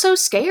and I got so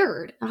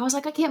scared. And I was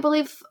like, I can't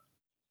believe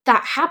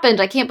that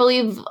happened. I can't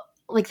believe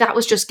like that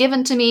was just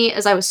given to me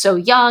as I was so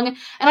young.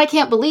 And I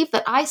can't believe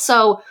that I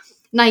so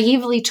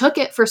naively took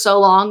it for so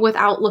long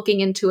without looking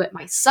into it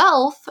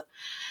myself.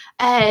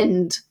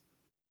 And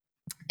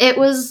it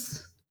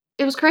was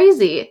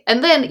crazy.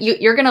 And then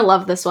you're gonna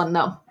love this one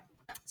though.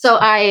 So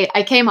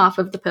I came off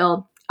of the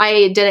pill.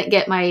 I didn't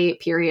get my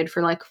period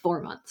for like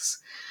 4 months,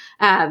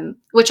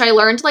 which I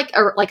learned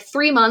like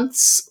 3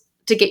 months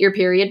to get your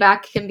period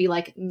back can be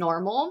like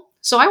normal.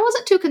 So I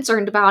wasn't too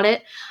concerned about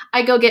it.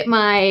 I go get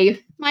my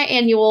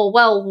annual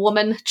well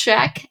woman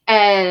check,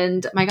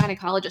 and my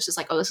gynecologist is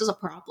like, "Oh, this is a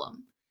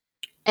problem."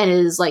 And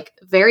is like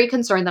very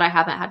concerned that I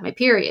haven't had my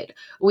period.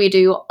 We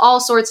do all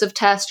sorts of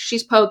tests.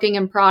 She's poking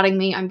and prodding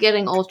me. I'm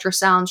getting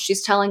ultrasounds.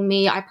 She's telling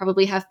me I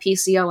probably have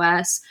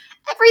PCOS.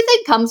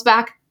 Everything comes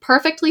back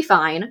perfectly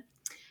fine.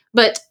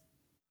 But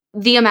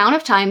the amount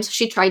of times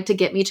she tried to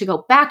get me to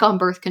go back on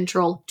birth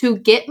control to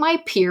get my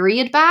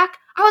period back,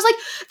 I was like,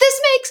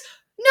 this makes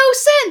no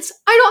sense.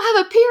 I don't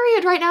have a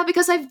period right now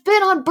because I've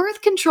been on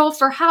birth control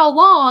for how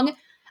long?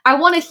 I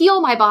want to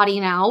heal my body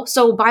now.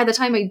 So by the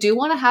time I do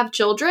want to have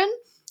children,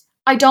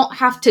 I don't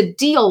have to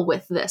deal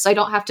with this. I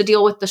don't have to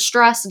deal with the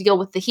stress, deal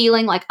with the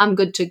healing. Like, I'm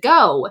good to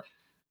go.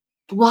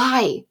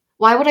 Why?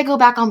 Why would I go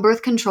back on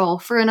birth control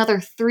for another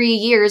 3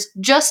 years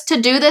just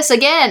to do this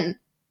again?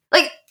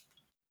 Like,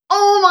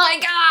 oh my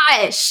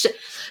gosh.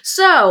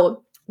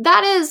 So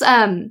that is,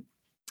 I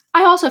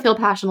also feel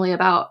passionately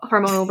about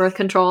hormonal birth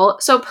control.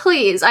 So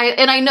please,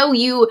 I know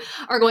you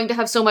are going to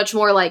have so much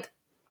more like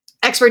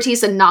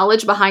expertise and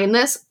knowledge behind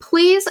this.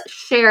 Please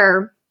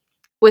share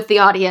with the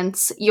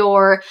audience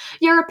your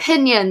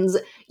opinions,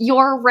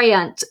 your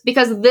rant,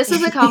 because this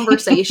is a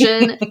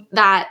conversation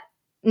that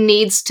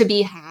needs to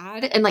be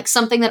had, and like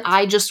something that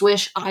I just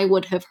wish I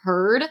would have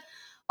heard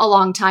a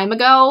long time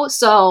ago.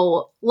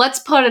 So let's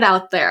put it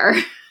out there.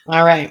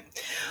 All right.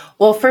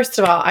 Well, first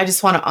of all, I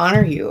just want to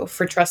honor you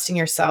for trusting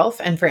yourself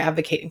and for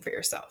advocating for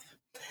yourself.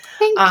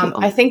 Thank you.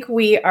 I think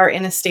we are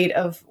in a state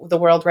of the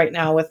world right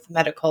now with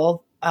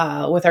medical,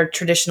 with our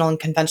traditional and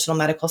conventional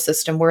medical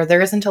system, where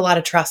there isn't a lot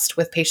of trust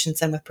with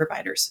patients and with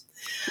providers.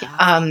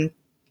 Yeah.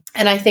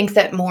 And I think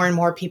that more and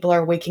more people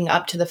are waking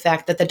up to the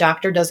fact that the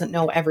doctor doesn't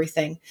know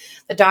everything.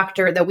 The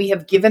doctor, that we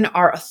have given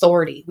our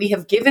authority. We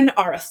have given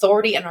our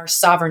authority and our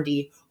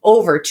sovereignty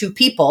over to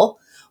people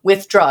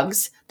with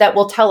drugs that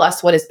will tell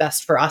us what is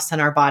best for us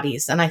and our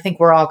bodies. And I think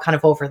we're all kind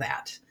of over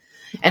that.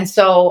 And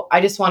so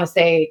I just want to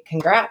say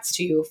congrats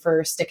to you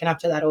for sticking up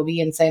to that OB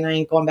and saying, I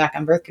ain't going back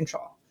on birth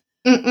control.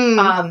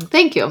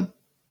 Thank you.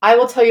 I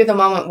will tell you the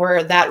moment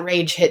where that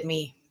rage hit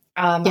me.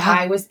 Yeah.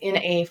 I was in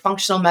a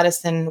functional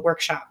medicine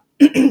workshop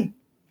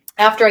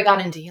after I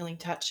got into Healing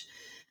Touch.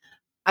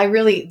 I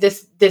really,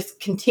 this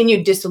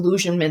continued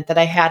disillusionment that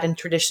I had in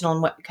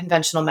traditional and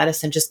conventional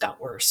medicine just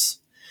got worse,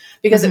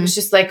 because it was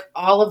just like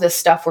all of this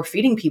stuff we're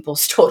feeding people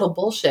is total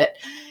bullshit.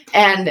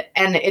 And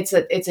it's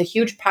a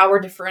huge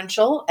power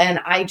differential. And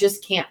I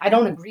just can't, I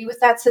don't agree with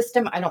that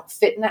system. I don't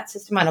fit in that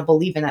system. I don't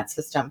believe in that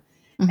system.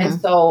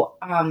 And so,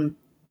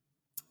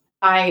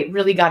 I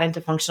really got into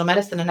functional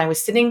medicine, and I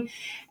was sitting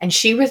and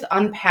she was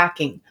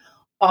unpacking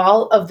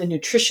all of the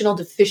nutritional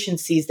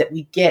deficiencies that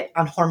we get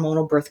on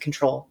hormonal birth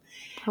control.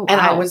 Oh, wow.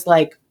 And I was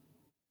like,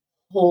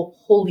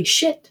 holy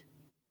shit.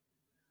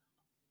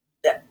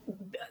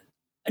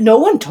 No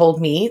one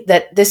told me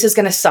that this is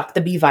going to suck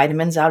the B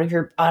vitamins out of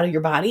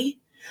your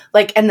body.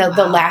 Like, and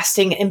the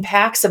lasting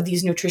impacts of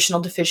these nutritional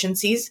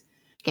deficiencies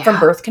from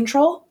birth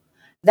control.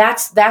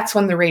 That's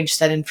when the rage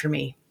set in for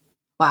me.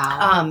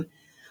 Wow.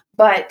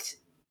 But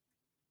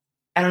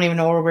I don't even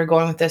know where we're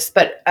going with this,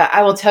 but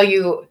I will tell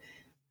you,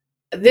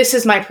 this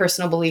is my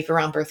personal belief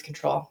around birth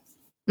control.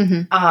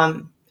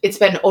 It's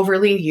been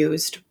overly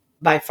used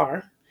by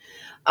far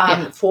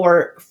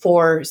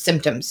for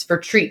symptoms, for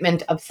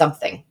treatment of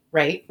something,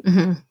 right?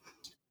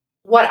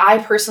 What I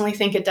personally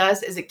think it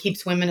does is it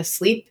keeps women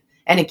asleep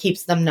and it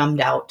keeps them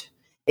numbed out.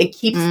 It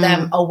keeps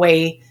them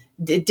away,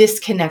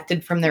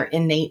 disconnected from their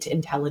innate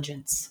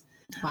intelligence.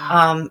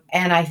 Wow.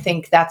 And I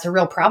think that's a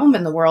real problem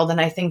in the world. And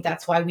I think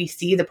that's why we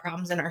see the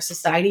problems in our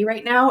society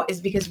right now,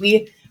 is because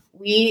we're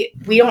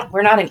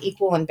not an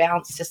equal and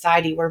balanced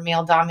society. We're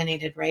male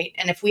dominated, right?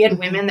 And if we had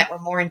women that were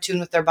more in tune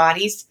with their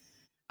bodies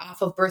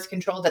off of birth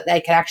control, that they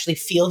could actually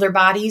feel their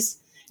bodies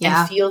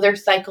and feel their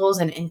cycles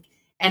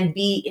and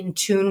be in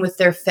tune with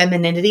their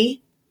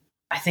femininity,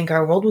 I think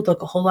our world would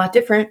look a whole lot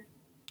different.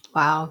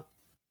 Wow.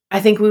 I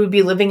think we would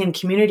be living in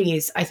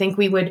communities. I think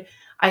we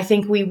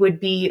would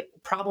be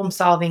problem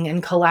solving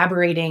and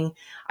collaborating.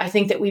 I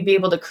think that we'd be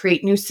able to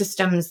create new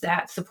systems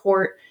that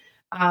support,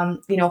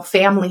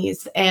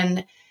 families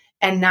and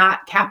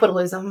not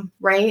capitalism,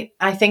 right?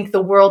 I think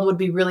the world would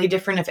be really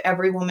different if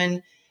every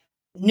woman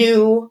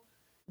knew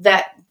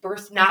that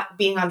not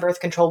being on birth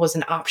control was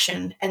an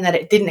option, and that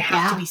it didn't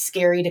have to be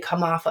scary to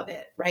come off of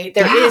it, right?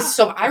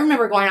 I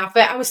remember going off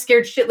it. I was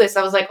scared shitless.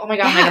 I was like, oh my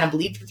God, am I going to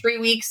bleed for 3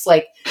 weeks?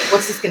 Like,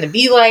 what's this going to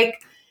be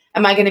like?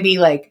 Am I going to be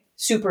like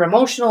super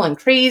emotional and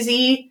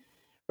crazy?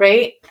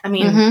 Right. I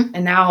mean,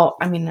 and now,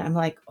 I'm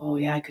like, oh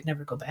yeah, I could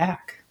never go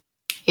back.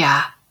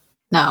 Yeah.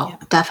 No,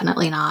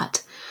 definitely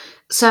not.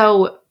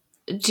 So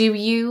do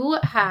you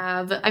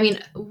have,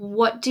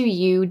 what do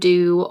you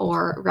do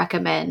or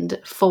recommend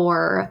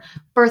for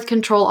birth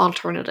control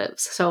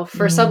alternatives? So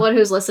for someone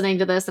who's listening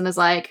to this and is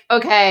like,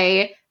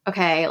 okay,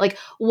 like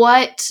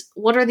what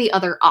are the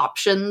other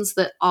options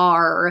that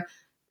are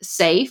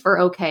safe or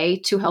okay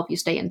to help you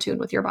stay in tune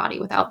with your body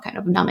without kind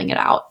of numbing it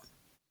out?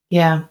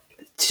 Yeah.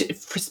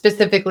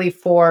 Specifically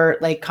for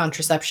like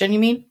contraception, you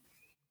mean?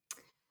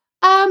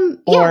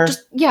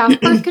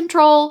 Birth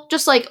control,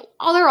 just like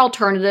other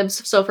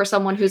alternatives. So for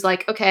someone who's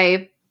like,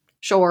 okay,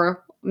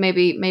 sure,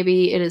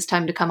 maybe it is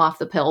time to come off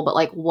the pill, but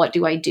like, what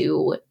do I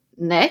do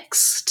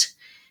next?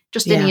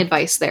 Just any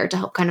advice there to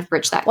help kind of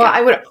bridge that gap.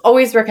 I would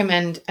always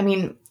recommend,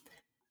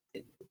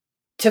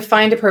 to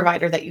find a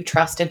provider that you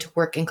trust and to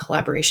work in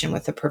collaboration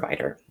with the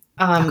provider.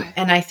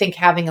 And I think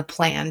having a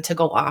plan to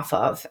go off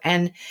of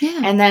and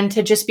then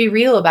to just be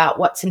real about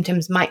what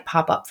symptoms might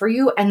pop up for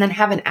you, and then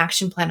have an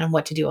action plan on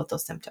what to do with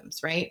those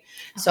symptoms. Right.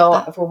 So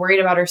if we're worried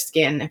about our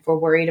skin, if we're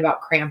worried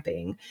about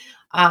cramping,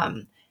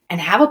 and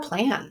have a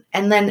plan,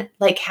 and then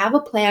like have a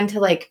plan to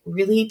like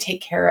really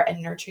take care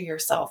and nurture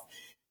yourself.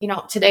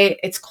 Today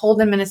it's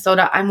cold in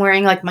Minnesota. I'm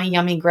wearing like my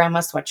yummy grandma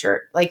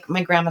sweatshirt, like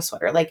my grandma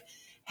sweater, like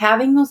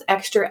having those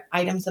extra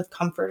items of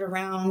comfort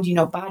around,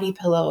 body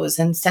pillows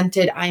and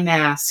scented eye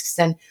masks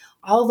and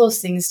all those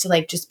things to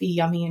like just be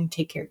yummy and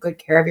take good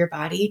care of your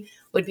body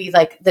would be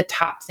like the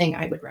top thing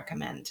I would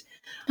recommend.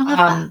 I love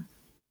that.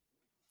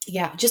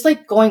 Yeah, just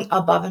like going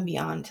above and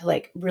beyond to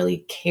like really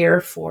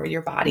care for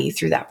your body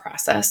through that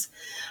process.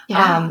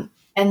 Yeah.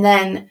 And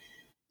then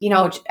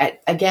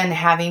again,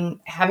 having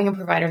a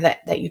provider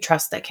that you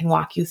trust, that can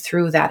walk you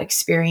through that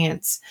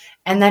experience,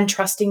 and then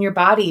trusting your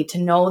body to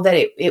know that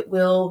it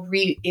will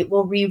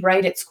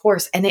rewrite its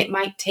course. And it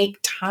might take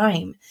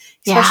time,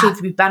 especially Yeah.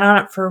 if you've been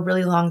on it for a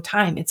really long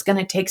time. It's going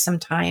to take some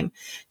time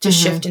to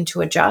shift and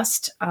to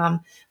adjust,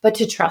 but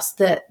to trust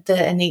the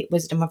innate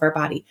wisdom of our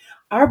body.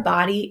 Our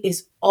body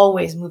is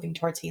always moving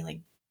towards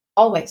healing.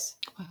 Always,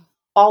 Wow.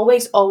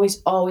 always,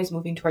 always, always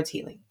moving towards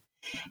healing.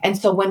 And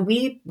so when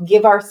we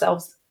give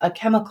ourselves a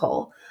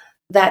chemical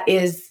that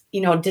is,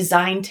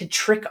 designed to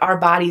trick our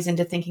bodies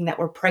into thinking that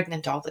we're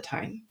pregnant all the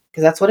time,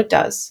 because that's what it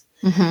does,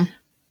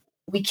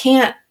 we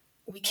can't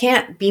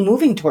be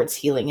moving towards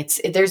healing.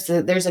 There's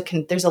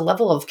a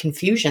level of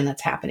confusion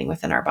that's happening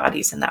within our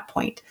bodies in that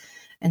point.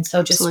 And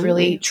so just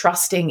really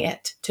trusting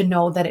it to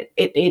know that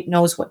it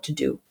knows what to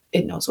do.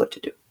 It knows what to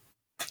do.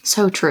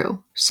 So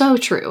true. So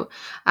true.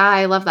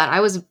 I love that.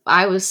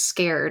 I was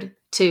scared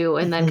too.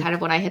 And then kind of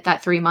when I hit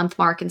that 3-month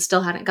mark and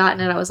still hadn't gotten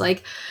it, I was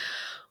like,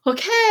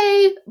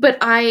 okay. But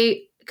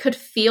I could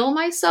feel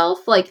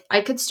myself, like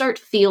I could start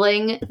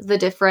feeling the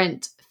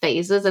different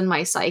phases in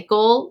my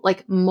cycle,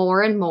 like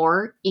more and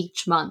more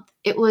each month.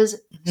 It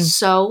was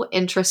so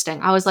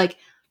interesting. I was like,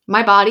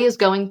 my body is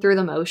going through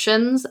the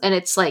motions, and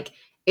it's like,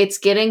 it's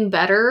getting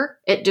better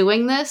at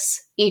doing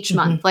this each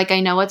month. Like, I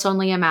know it's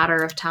only a matter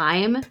of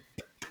time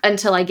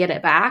until I get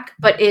it back,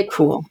 but it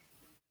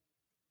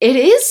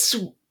is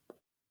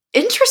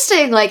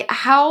interesting, like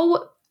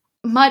how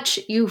much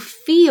you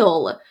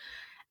feel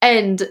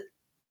and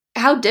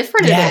how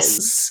different it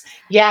is.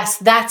 Yes,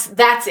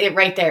 that's it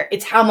right there.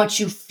 It's how much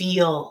you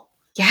feel.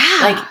 Yeah.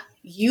 Like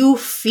you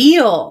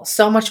feel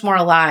so much more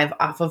alive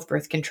off of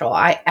birth control.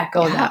 I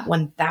echo that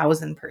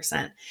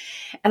 1000%.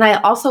 And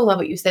I also love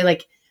what you say,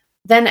 like,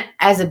 then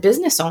as a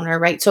business owner,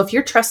 right? So if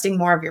you're trusting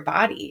more of your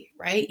body,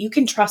 right, you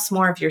can trust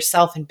more of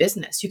yourself in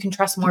business. You can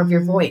trust more of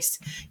your voice.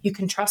 You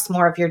can trust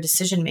more of your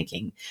decision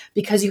making,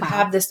 because you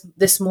have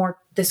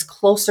this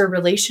closer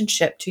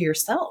relationship to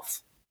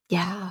yourself.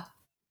 Yeah.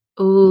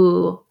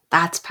 Ooh,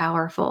 that's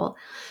powerful.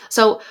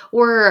 So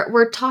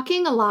we're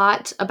talking a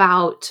lot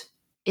about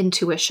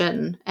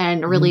intuition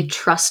and really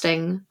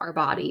trusting our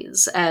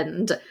bodies.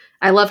 And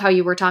I love how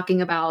you were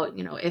talking about,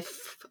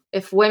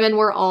 if women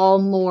were all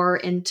more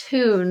in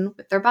tune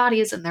with their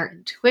bodies and their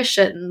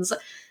intuitions, the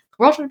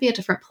world would be a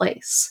different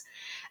place.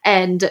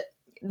 And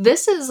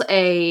this is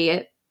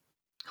a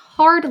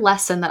hard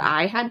lesson that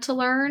I had to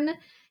learn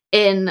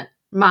in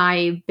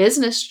my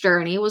business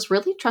journey, was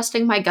really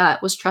trusting my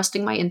gut, was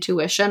trusting my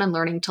intuition and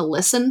learning to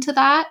listen to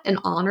that and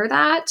honor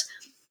that.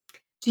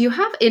 Do you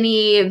have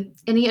any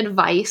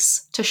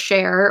advice to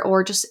share,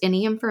 or just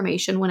any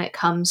information when it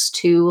comes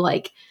to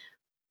like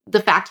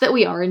the fact that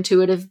we are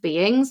intuitive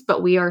beings,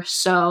 but we are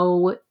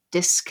so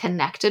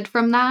disconnected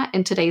from that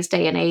in today's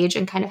day and age,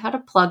 and kind of how to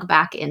plug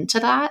back into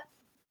that?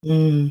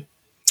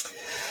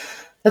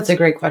 That's a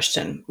great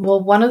question.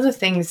 Well, one of the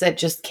things that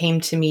just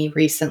came to me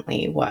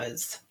recently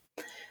was,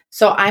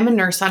 so I'm a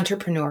nurse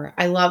entrepreneur.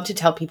 I love to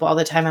tell people all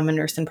the time I'm a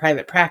nurse in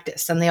private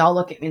practice, and they all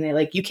look at me and they're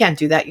like, you can't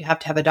do that. You have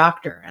to have a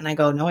doctor. And I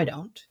go, no, I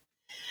don't.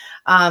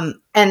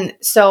 And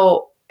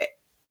so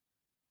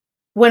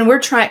when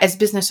we're as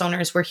business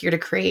owners, we're here to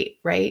create,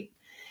 right?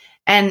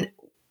 And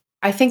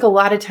I think a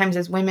lot of times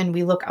as women,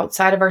 we look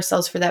outside of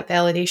ourselves for that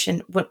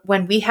validation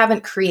when we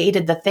haven't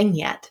created the thing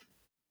yet.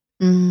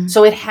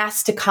 So it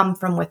has to come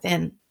from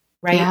within,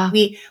 right? Yeah.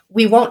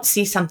 We won't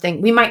see something.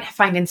 We might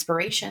find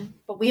inspiration,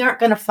 but we aren't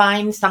going to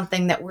find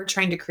something that we're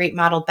trying to create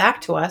modeled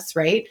back to us,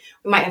 right?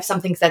 We might have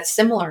something that's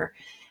similar.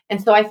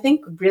 And so I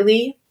think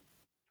really,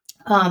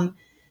 I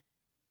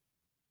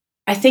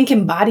think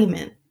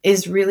embodiment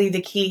is really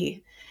the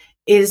key,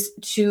 is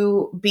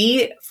to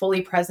be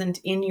fully present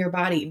in your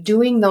body,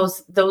 doing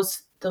those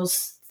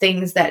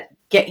things that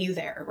get you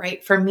there,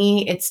 right? For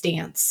me, it's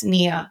dance,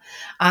 Nia.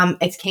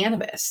 It's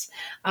cannabis.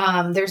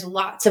 There's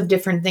lots of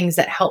different things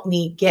that help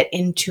me get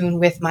in tune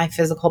with my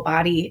physical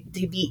body,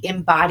 to be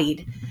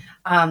embodied.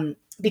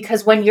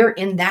 Because when you're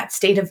in that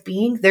state of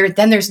being,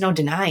 then there's no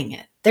denying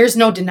it. There's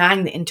no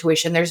denying the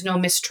intuition. There's no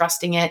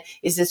mistrusting it.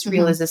 Is this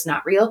real? Is this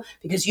not real?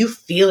 Because you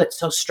feel it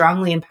so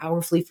strongly and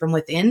powerfully from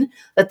within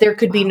that there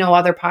could be no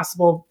other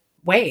possible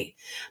way.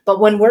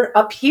 But when we're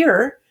up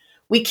here,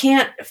 we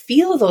can't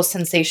feel those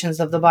sensations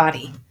of the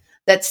body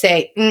that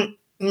say,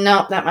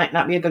 no, that might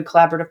not be a good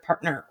collaborative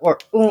partner, or,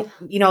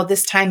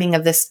 this timing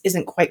of this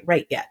isn't quite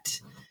right yet.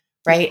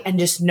 Right. And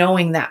just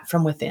knowing that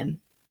from within.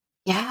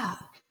 Yeah.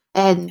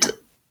 And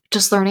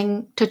just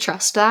learning to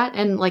trust that,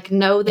 and like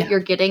know that you're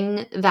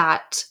getting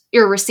that,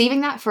 you're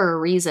receiving that for a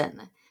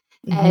reason.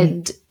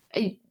 And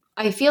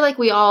I feel like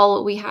we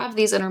have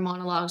these inner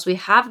monologues, we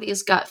have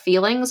these gut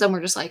feelings, and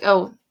we're just like,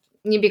 oh,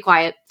 you be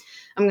quiet.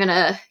 I'm going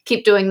to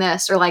keep doing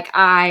this. Or like,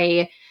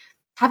 I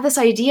have this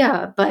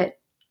idea, but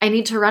I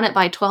need to run it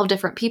by 12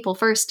 different people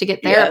first to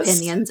get their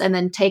opinions, and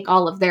then take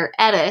all of their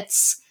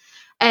edits.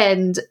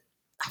 And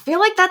I feel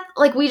like that,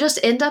 like, we just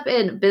end up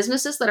in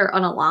businesses that are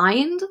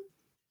unaligned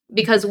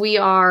because we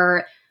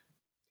are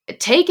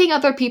taking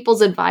other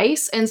people's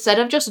advice instead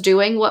of just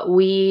doing what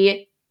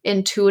we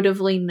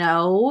intuitively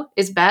know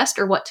is best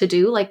or what to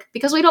do, like,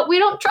 because we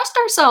don't trust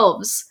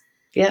ourselves.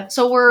 Yeah.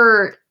 So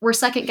we're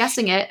second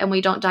guessing it and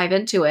we don't dive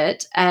into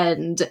it,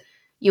 and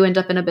you end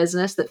up in a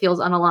business that feels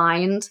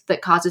unaligned,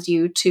 that causes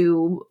you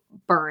to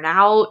burn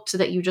out,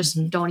 that you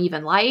just don't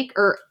even like,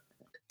 or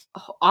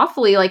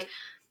awfully like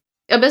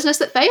a business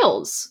that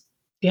fails.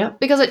 Yeah.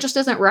 Because it just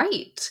isn't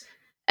right.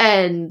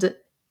 And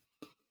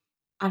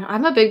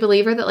I'm a big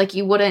believer that like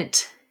you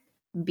wouldn't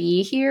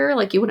be here,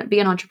 like you wouldn't be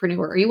an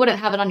entrepreneur, or you wouldn't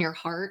have it on your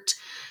heart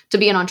to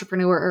be an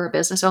entrepreneur or a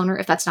business owner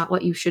if that's not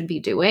what you should be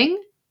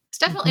doing. It's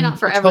definitely not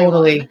for everyone.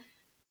 Totally.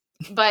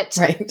 But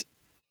Right.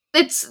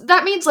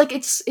 that means like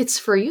it's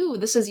for you.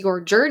 This is your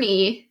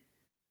journey.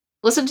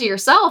 Listen to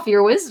yourself,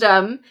 your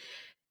wisdom,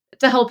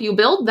 to help you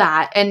build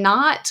that, and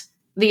not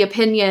the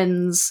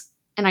opinions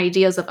and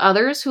ideas of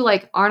others who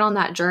like aren't on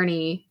that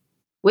journey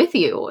with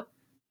you.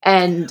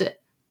 And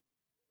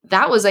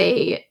that was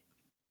a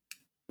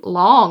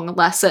long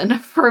lesson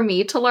for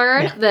me to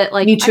learn, that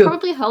like Me too.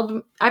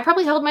 I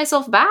probably held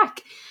myself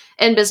back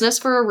in business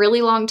for a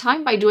really long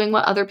time by doing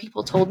what other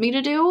people told me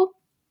to do,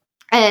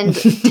 and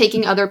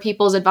taking other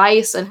people's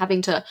advice and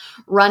having to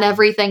run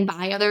everything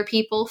by other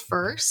people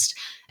first,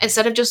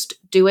 instead of just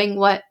doing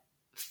what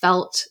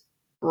felt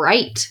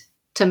right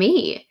to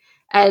me.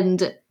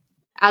 And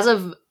as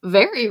of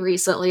very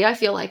recently, I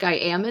feel like I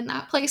am in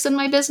that place in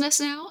my business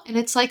now. And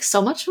it's like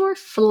so much more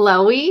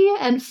flowy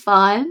and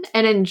fun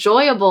and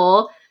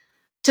enjoyable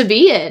to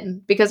be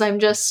in, because I'm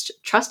just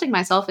trusting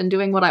myself and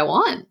doing what I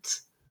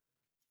want.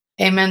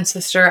 Amen,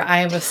 sister. I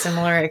have a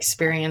similar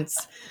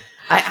experience.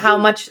 How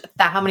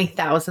many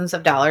thousands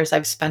of dollars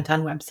I've spent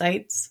on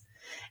websites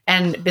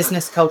and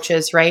business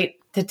coaches, right?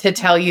 To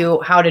tell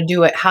you how to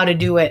do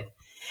it.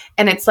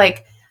 And it's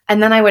like,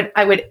 and then I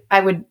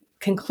would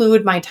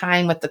conclude my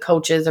time with the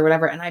coaches or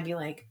whatever, and I'd be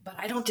like, but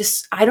I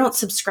don't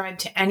subscribe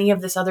to any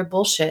of this other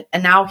bullshit.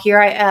 And now here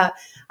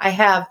I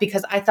have,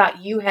 because I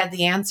thought you had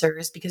the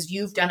answers because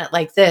you've done it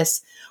like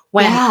this,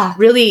 when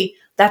really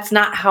that's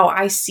not how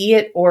I see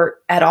it or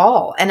at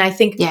all. And I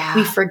think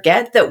we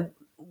forget that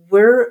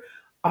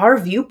our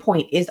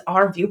viewpoint is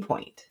our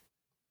viewpoint.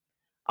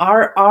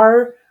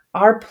 Our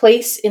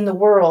place in the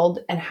world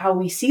and how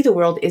we see the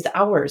world is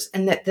ours,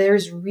 and that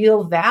there's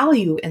real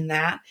value in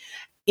that,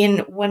 in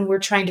when we're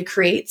trying to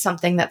create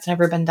something that's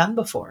never been done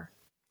before.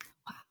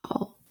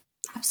 Wow.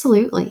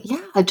 Absolutely.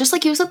 Yeah. Just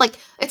like you said, like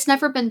it's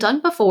never been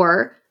done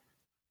before.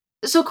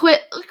 So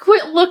quit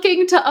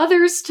looking to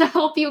others to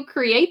help you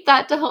create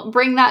that, to help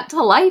bring that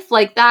to life.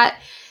 Like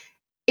that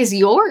is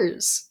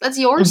yours. That's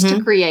yours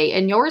to create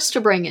and yours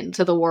to bring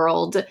into the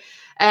world.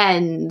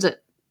 And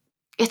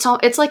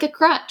it's like a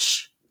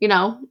crutch,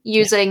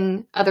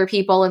 using other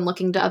people and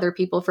looking to other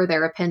people for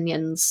their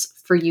opinions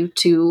for you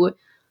to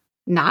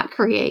not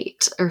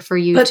create, or for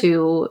you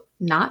to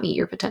not meet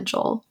your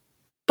potential.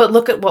 But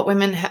look at what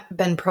women have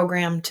been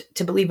programmed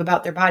to believe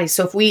about their bodies.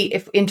 So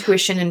if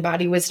intuition and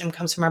body wisdom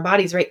comes from our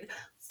bodies, right?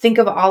 Think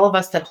of all of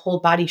us that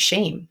hold body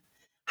shame.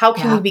 How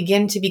can we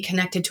begin to be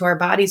connected to our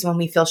bodies when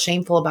we feel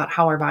shameful about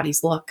how our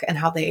bodies look and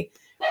how they,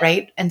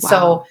 right? And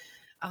so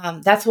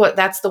that's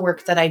the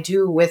work that I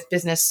do with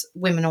business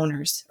women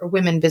owners, or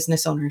women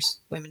business owners,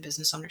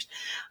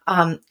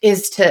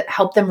 is to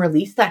help them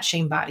release that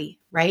shame body,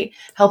 right?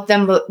 Help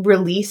them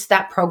release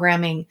that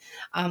programming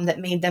that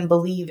made them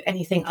believe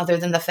anything other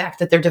than the fact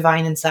that they're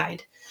divine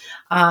inside.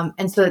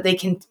 And so that they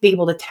can be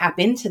able to tap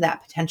into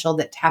that potential,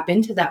 tap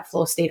into that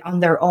flow state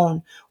on their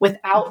own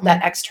without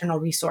that external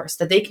resource,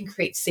 that they can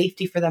create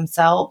safety for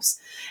themselves,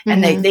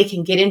 and they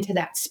can get into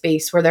that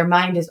space where their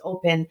mind is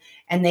open,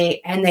 and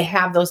they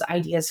have those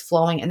ideas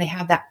flowing, and they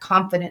have that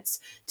confidence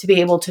to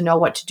be able to know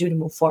what to do to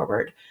move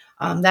forward.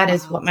 That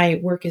is what my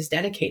work is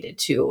dedicated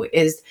to,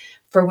 is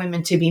for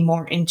women to be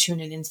more in tune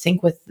and in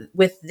sync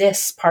with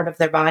this part of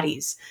their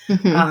bodies,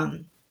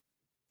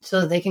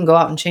 so that they can go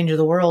out and change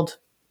the world.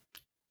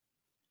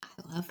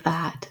 I love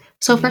that.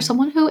 So for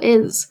someone who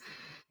is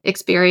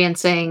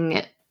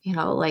experiencing,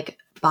 like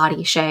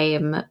body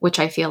shame, which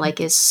I feel like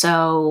is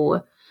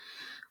so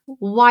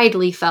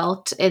widely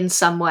felt in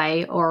some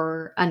way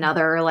or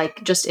another,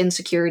 like just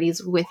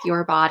insecurities with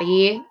your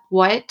body,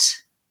 what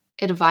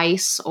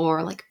advice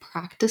or like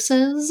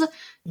practices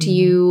do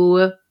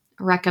you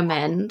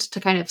recommend to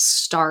kind of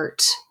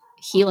start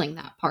healing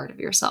that part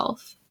of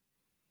yourself?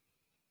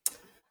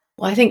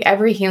 Well, I think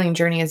every healing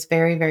journey is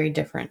very, very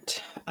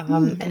different.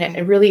 And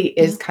it really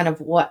is kind of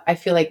what I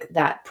feel like,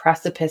 that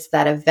precipice,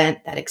 that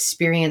event, that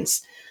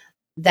experience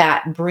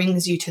that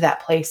brings you to that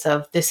place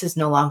of, this is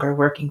no longer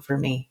working for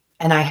me,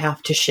 and I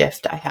have to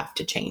shift, I have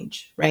to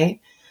change, right?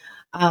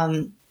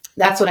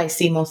 That's what I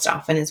see most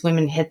often, is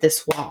women hit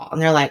this wall and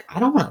they're like,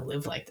 I don't want to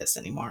live like this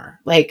anymore.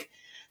 Like,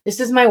 this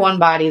is my one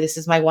body, this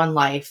is my one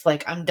life.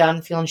 Like, I'm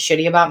done feeling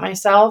shitty about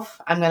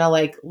myself. I'm going to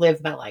like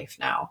live my life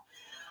now.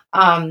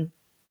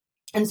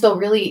 And so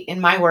really in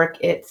my work,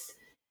 it's,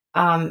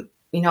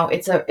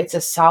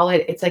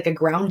 it's like a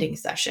grounding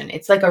session.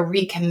 It's like a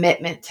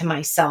recommitment to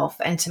myself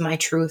and to my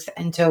truth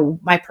and to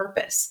my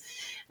purpose.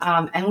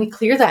 And we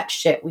clear that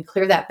shit. We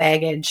clear that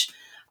baggage.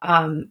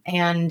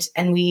 And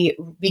we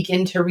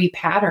begin to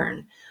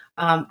repattern.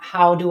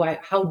 How do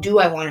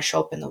I want to show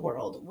up in the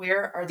world?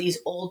 Where are these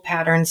old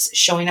patterns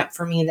showing up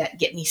for me that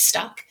get me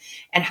stuck?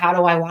 And how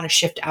do I want to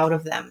shift out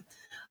of them?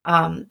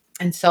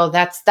 And so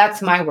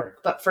that's my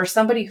work. But for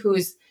somebody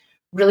who's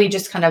really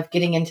just kind of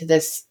getting into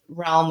this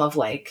realm of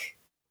like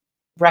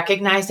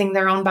recognizing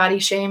their own body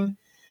shame,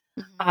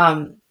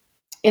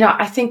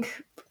 I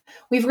think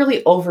we've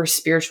really over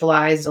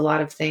spiritualized a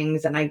lot of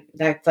things. And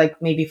that's like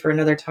maybe for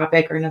another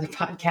topic or another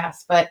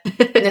podcast, but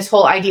this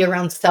whole idea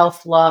around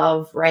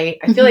self-love, right?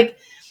 I feel like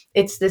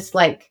it's this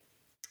like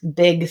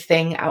big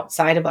thing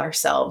outside of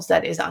ourselves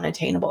that is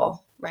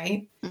unattainable,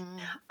 right?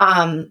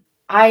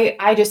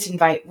 I just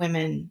invite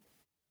women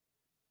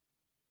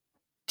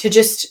to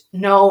just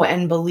know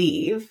and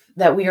believe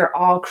that we are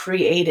all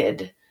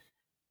created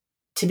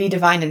to be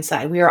divine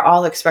inside. We are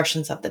all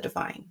expressions of the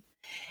divine.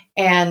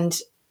 And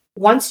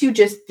once you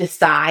just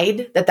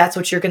decide that that's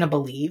what you're going to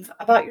believe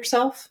about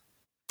yourself,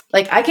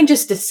 like I can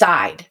just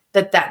decide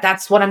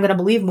that's what I'm going to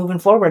believe moving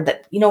forward,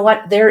 that, you know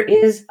what, there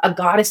is a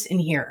goddess in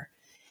here.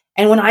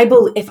 And when I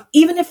believe,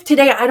 even if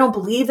today I don't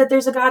believe that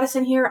there's a goddess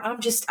in here, I'm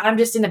just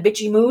in a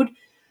bitchy mood.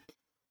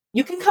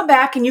 You can come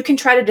back and you can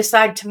try to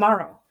decide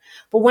tomorrow.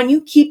 But when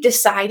you keep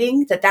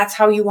deciding that that's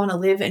how you want to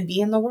live and be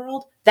in the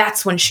world,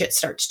 that's when shit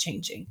starts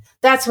changing.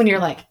 That's when you're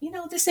like,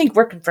 this ain't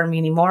working for me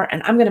anymore.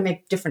 And I'm going to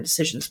make different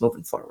decisions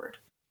moving forward.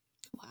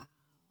 Wow.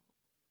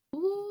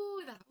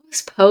 Ooh, that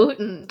was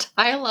potent.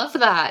 I love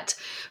that.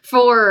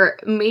 For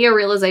me, a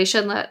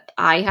realization that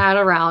I had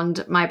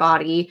around my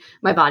body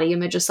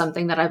image is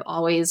something that I've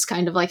always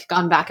kind of like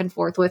gone back and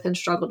forth with and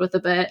struggled with a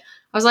bit.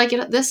 I was like,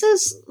 this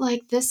is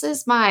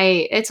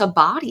it's a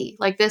body.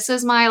 Like, this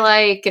is my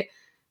like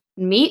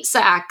meat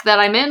sack that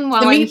I'm in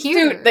while the I'm meat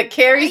here. Suit that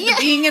carries the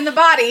being in the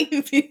body.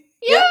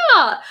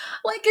 Yeah.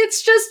 Like,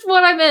 it's just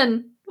what I'm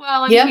in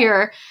while I'm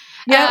here.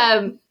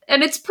 Yeah.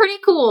 And it's pretty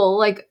cool,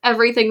 like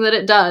everything that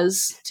it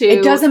does to.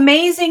 It does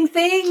amazing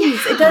things.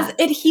 Yeah.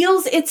 It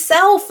heals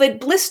itself. It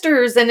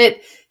blisters and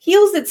it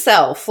heals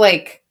itself.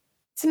 Like,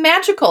 it's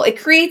magical. It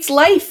creates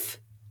life.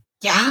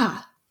 Yeah.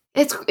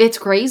 It's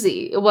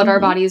crazy what our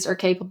bodies are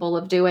capable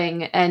of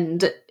doing.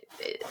 And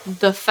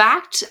the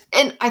fact,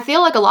 and I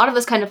feel like a lot of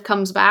this kind of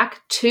comes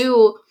back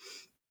to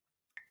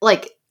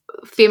like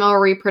female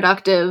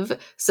reproductive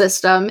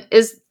system,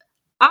 is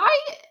I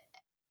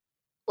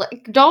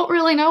like don't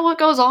really know what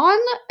goes on,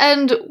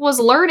 and was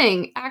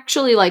learning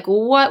actually like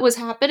what was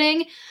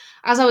happening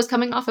as I was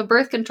coming off of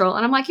birth control.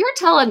 And I'm like, you're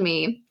telling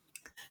me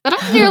that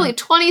I'm nearly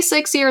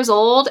 26 years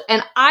old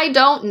and I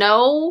don't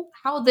know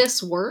how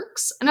this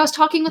works? And I was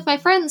talking with my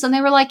friends and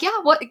they were like, yeah,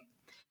 why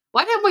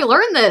didn't we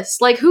learn this?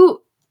 Like,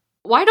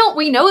 why don't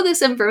we know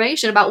this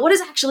information about what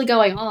is actually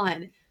going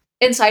on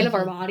inside of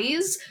our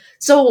bodies?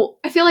 So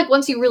I feel like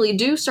once you really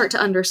do start to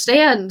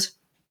understand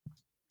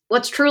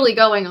what's truly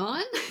going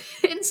on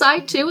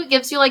inside too, it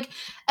gives you like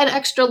an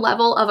extra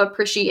level of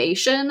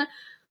appreciation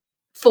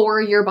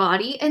for your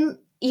body, and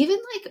even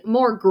like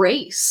more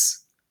grace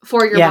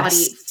for your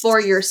body, for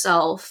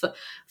yourself,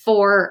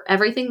 for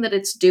everything that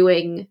it's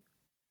doing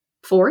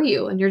for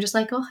you. And you're just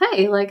like, oh,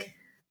 hey, like,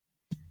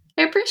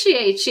 I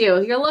appreciate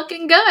you. You're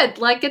looking good.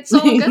 Like, it's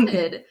all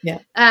good. Yeah.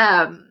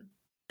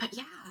 But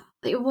yeah,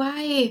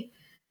 like,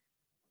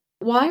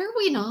 why are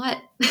we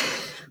not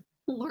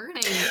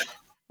learning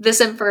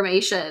this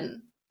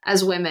information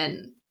as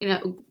women,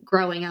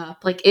 growing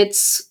up? Like,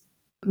 it's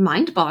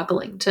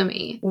mind-boggling to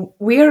me.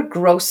 We are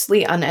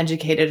grossly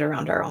uneducated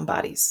around our own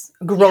bodies.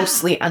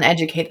 Grossly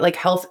uneducated, like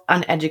health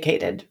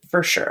uneducated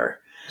for sure.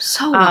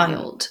 So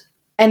wild.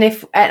 And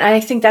I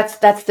think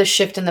that's the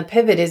shift and the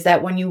pivot, is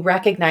that when you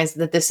recognize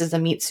that this is a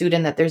meat suit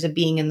and that there's a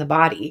being in the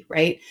body,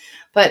 right?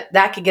 But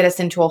that could get us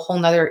into a whole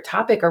nother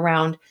topic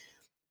around,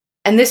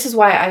 and this is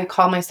why I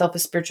call myself a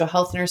spiritual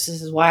health nurse.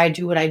 This is why I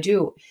do what I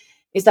do,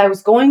 is I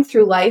was going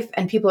through life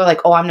and people are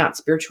like, oh, I'm not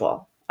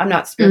spiritual. I'm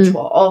not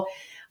spiritual. Oh,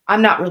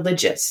 I'm not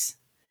religious.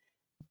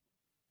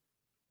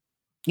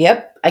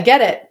 Yep, I get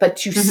it.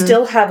 But you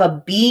still have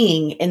a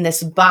being in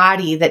this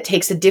body that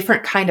takes a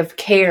different kind of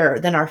care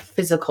than our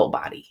physical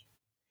body.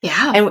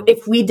 Yeah. And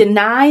if we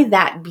deny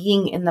that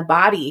being in the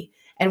body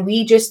and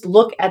we just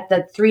look at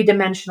the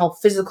 3-dimensional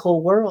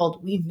physical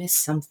world, we miss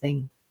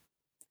something.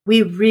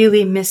 We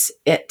really miss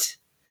it.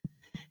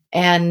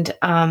 And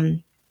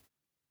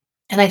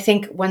I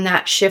think when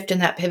that shift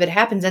and that pivot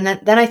happens, and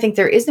then I think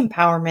there is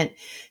empowerment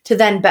to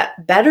then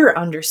better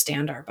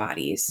understand our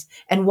bodies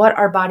and what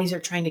our bodies are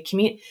trying to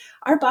communicate.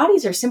 Our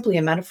bodies are simply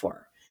a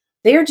metaphor.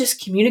 They are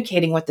just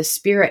communicating what the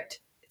spirit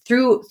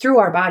through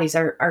our bodies,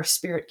 our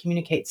spirit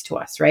communicates to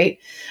us, right?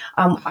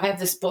 I have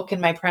this book in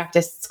my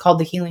practice. It's called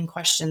The Healing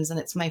Questions. And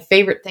it's my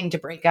favorite thing to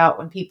break out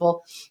when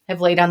people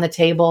have laid on the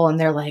table and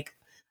they're like,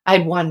 I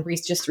had one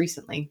just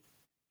recently.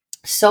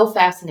 So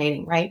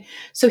fascinating, right?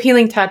 So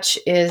healing touch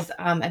is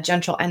a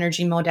gentle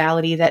energy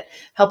modality that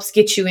helps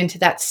get you into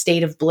that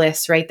state of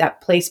bliss, right?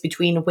 That place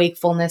between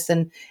wakefulness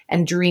and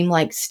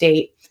dreamlike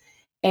state.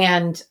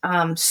 And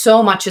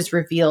so much is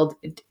revealed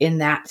in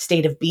that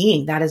state of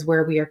being. That is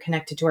where we are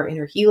connected to our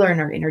inner healer and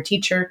our inner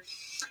teacher.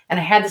 And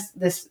I had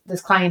this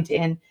client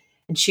in,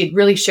 and she had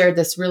really shared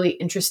this really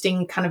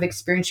interesting kind of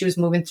experience she was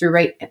moving through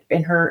right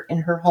in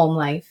her home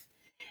life.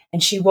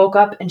 And she woke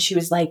up and she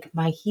was like,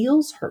 my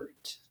heels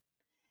hurt.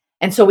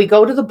 And so we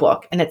go to the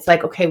book and it's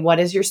like, okay, what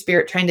is your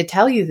spirit trying to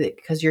tell you that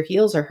because your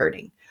heels are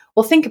hurting?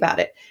 Well, think about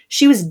it.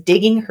 She was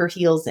digging her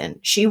heels in.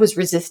 She was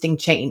resisting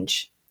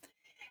change.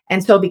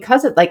 And so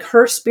because of like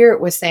her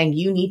spirit was saying,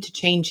 you need to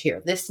change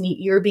here.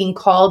 You're being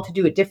called to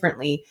do it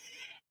differently.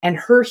 And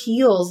her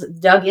heels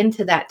dug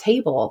into that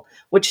table,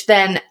 which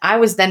then I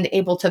was then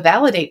able to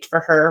validate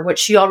for her, what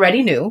she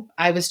already knew.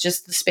 I was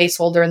just the space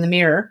holder in the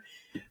mirror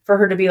for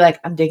her to be like,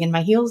 I'm digging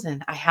my heels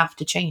in. I have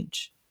to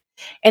change.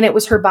 And it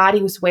was her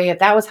body's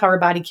that was how her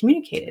body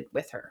communicated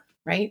with her,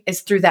 right?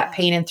 Is through that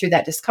pain and through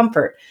that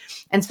discomfort.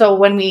 And so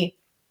when we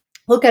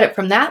look at it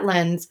from that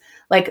lens,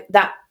 like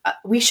that,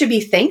 we should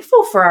be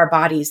thankful for our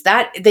bodies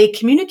that they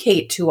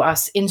communicate to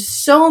us in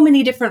so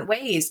many different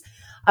ways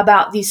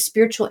about these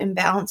spiritual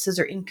imbalances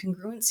or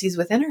incongruencies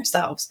within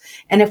ourselves.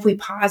 And if we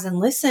pause and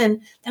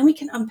listen, then we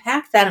can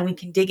unpack that and we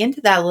can dig into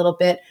that a little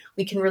bit.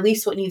 We can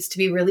release what needs to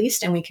be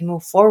released and we can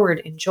move forward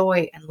in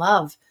joy and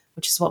love,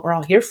 which is what we're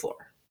all here for.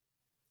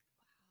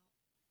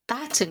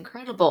 That's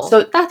incredible.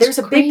 So That's there's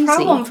a big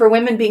problem for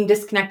women being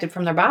disconnected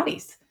from their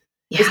bodies.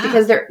 Yeah. It's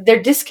because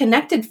they're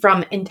disconnected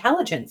from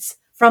intelligence,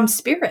 from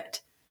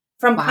spirit,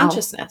 from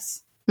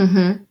consciousness.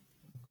 Mm-hmm.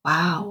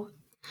 Wow.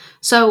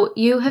 So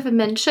you have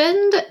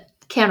mentioned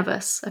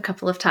cannabis a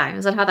couple of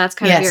times and how that's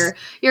kind of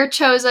your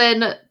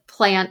chosen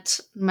plant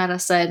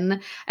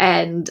medicine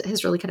and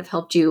has really kind of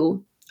helped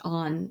you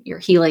on your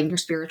healing, your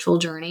spiritual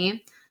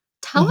journey.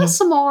 Tell us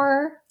some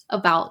more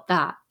about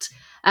that.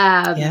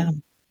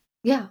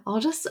 Yeah, I'll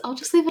just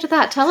leave it at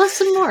that. Tell us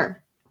some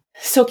more.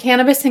 So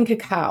cannabis and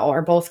cacao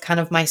are both kind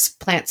of my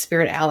plant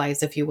spirit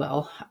allies, if you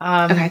will.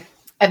 Okay.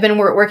 I've been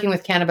working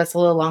with cannabis a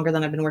little longer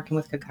than I've been working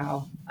with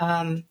cacao.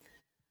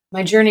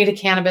 My journey to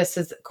cannabis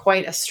is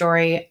quite a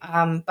story,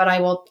 but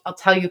I'll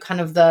tell you kind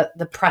of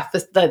the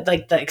preface,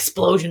 the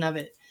explosion of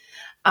it.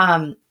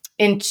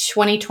 In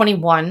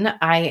 2021,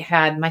 I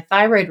had my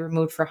thyroid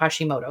removed for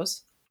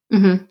Hashimoto's,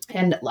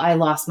 and I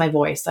lost my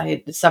voice.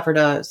 I suffered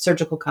a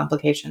surgical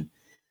complication.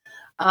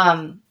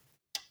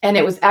 And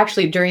it was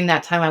actually during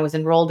that time I was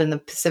enrolled in the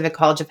Pacific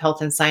College of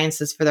Health and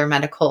Sciences for their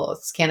medical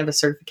cannabis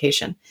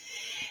certification.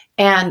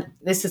 And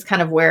this is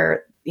kind of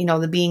where,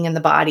 the being in the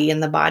body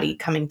and the body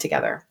coming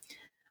together.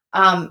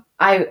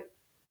 I,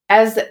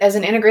 as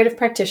an integrative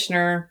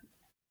practitioner,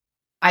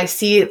 I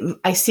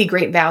see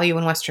great value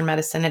in Western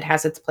medicine. It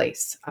has its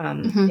place.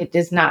 It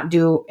does not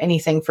do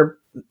anything for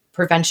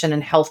prevention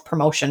and health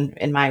promotion,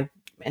 in my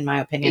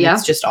opinion. Yeah.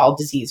 It's just all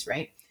disease,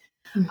 right?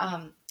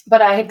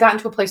 But I had gotten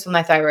to a place with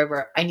my thyroid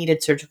where I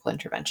needed surgical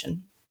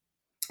intervention.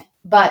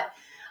 But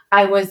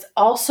I was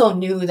also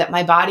knew that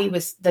my body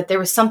that there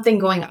was something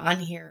going on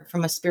here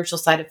from a spiritual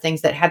side of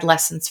things that had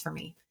lessons for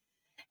me.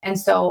 And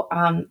so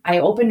I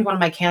opened one of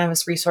my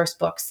cannabis resource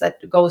books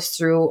that goes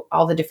through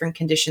all the different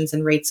conditions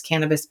and rates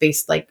cannabis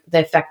based, like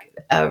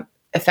the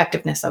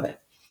effectiveness of it.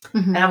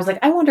 And I was like,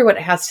 I wonder what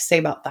it has to say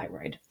about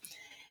thyroid.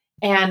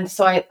 And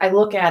so I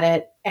look at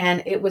it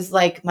and it was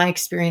like my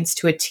experience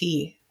to a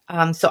T.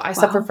 So I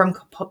suffer from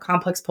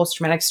complex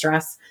post-traumatic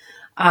stress.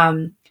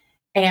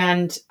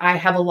 And I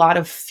have a lot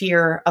of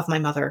fear of my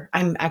mother.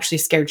 I'm actually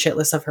scared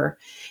shitless of her.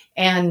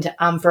 And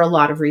for a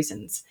lot of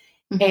reasons.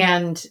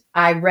 And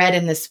I read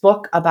in this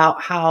book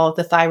about how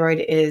the thyroid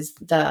is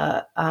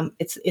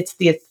it's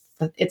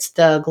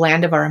the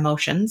gland of our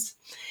emotions.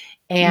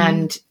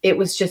 And it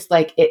was just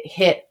like, it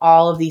hit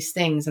all of these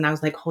things. And I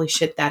was like, holy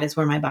shit, that is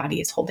where my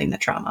body is holding the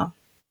trauma.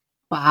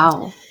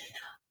 Wow.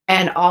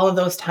 And all of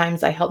those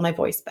times I held my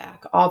voice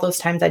back. All those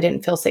times I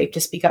didn't feel safe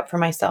to speak up for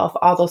myself.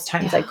 All those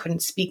times I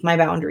couldn't speak my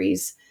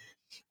boundaries.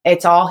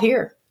 It's all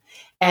here.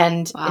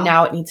 And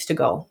now it needs to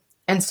go.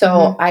 And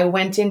so I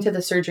went into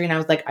the surgery and I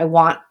was like,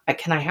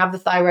 can I have the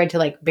thyroid to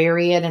like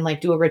bury it and like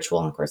do a ritual?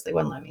 And of course they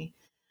wouldn't let me.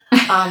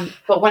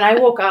 But when I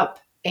woke up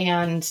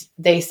and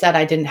they said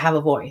I didn't have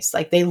a voice,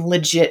 like they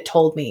legit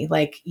told me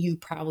like, you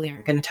probably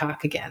aren't going to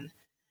talk again.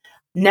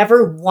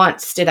 Never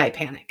once did I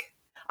panic.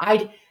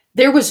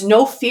 There was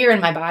no fear in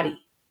my body.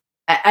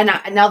 And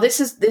now this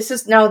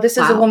is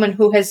a woman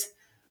who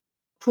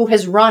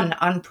has run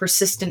on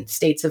persistent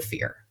states of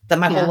fear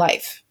my whole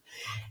life.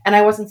 And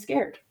I wasn't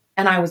scared.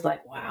 And I was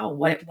like, wow,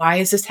 why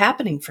is this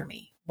happening for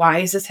me? Why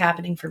is this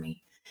happening for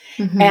me?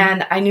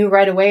 And I knew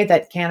right away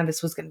that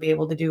cannabis was going to be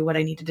able to do what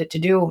I needed it to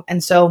do.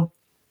 And so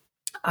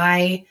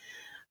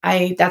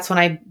that's when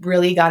I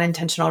really got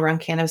intentional around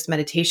cannabis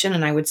meditation,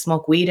 and I would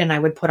smoke weed and I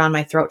would put on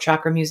my throat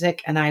chakra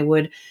music and I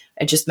would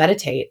just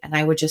meditate and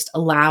I would just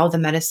allow the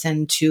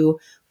medicine to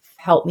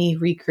help me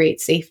recreate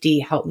safety,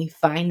 help me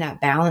find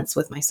that balance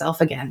with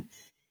myself again.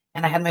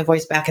 And I had my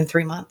voice back in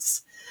 3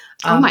 months.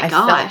 Oh my gosh.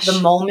 I felt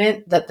the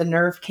moment that the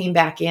nerve came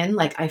back in,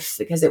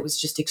 because it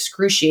was just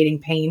excruciating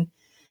pain.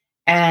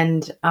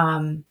 And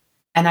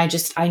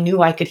I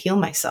knew I could heal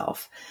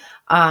myself.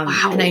 And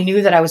I Wow.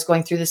 knew that I was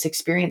going through this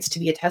experience to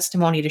be a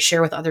testimony to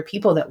share with other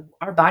people that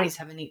our bodies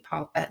have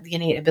the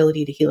innate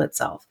ability to heal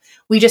itself.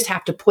 We just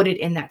have to put it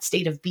in that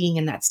state of being,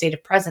 in that state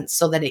of presence,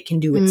 so that it can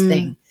do its Mm,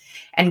 thing.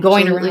 And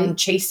going around absolutely.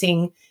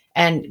 chasing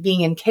and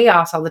being in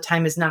chaos all the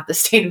time is not the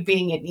state of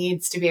being it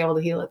needs to be able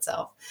to heal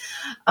itself.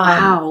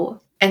 Um,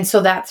 Wow. and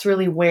so that's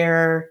really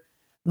where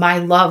my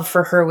love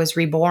for her was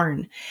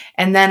reborn.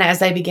 And then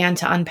as I began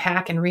to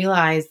unpack and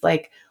realize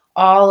like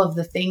all of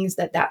the things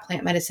that that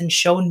plant medicine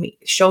showed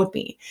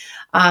me.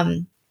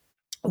 Um,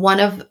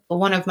 one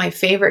of my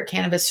favorite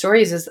cannabis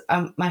stories is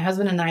my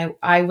husband and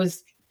I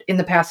was in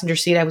the passenger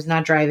seat. I was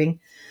not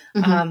driving.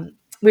 Hmm.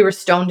 We were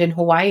stoned in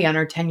Hawaii on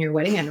our 10-year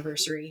wedding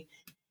anniversary.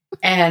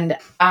 And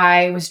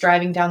I was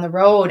driving down the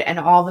road, and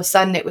all of a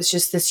sudden it was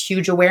just this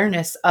huge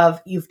awareness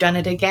of, you've done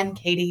it again,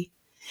 Katie.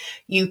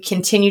 You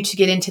continue to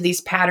get into these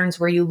patterns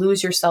where you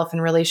lose yourself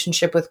in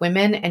relationship with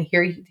women. And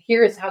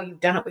here is how you've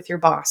done it with your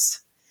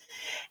boss.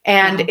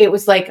 And Wow. it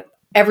was like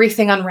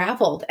everything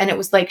unraveled. And it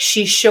was like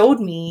she showed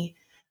me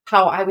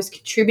how I was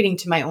contributing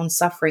to my own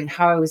suffering,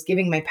 how I was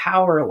giving my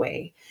power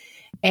away.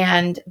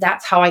 And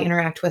that's how I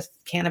interact with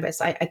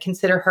cannabis. I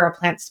consider her a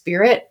plant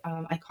spirit.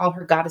 I call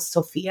her Goddess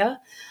Sophia.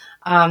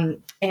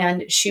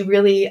 And she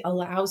really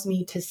allows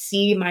me to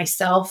see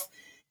myself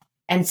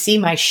and see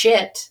my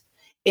shit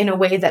in a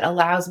way that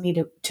allows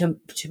me to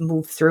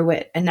move through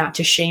it, and not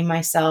to shame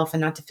myself,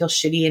 and not to feel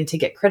shitty and to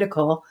get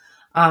critical,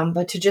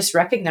 but to just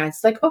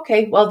recognize like,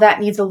 okay, well, that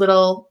needs a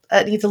little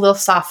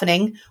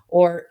softening,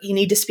 or you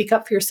need to speak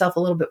up for yourself a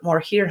little bit more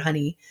here,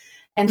 honey.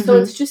 And so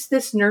Hmm. it's just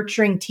this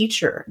nurturing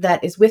teacher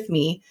that is with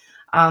me,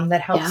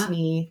 that helps Yeah.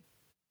 me.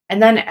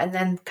 And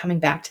then coming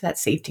back to that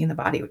safety in the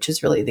body, which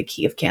is really the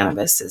key of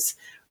cannabis, is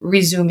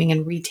resuming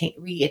and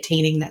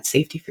re-attaining that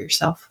safety for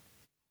yourself.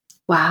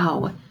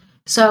 Wow.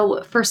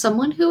 So, for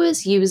someone who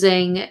is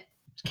using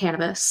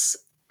cannabis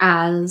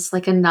as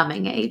like a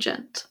numbing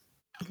agent,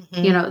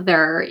 Mhm.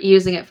 they're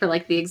using it for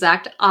like the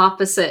exact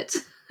opposite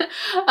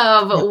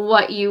of Yep.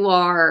 what you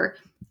are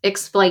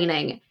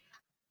explaining.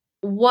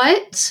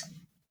 What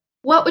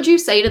what would you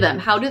say to them?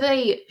 How do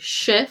they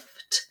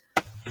shift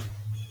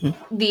Mhm.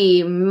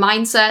 the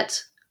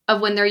mindset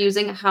of when they're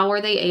using? How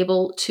are they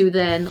able to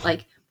then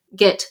like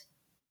get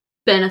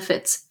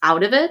benefits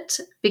out of it?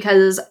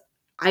 Because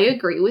I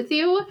agree with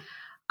you.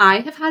 I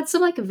have had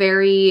some like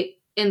very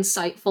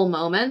insightful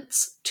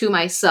moments to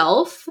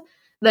myself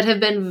that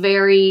have been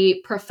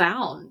very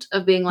profound,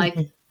 of being like,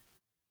 Mhm.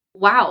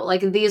 wow,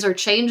 like these are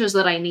changes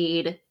that I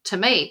need to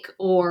make,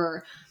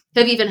 or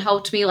have even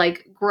helped me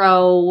like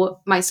grow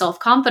my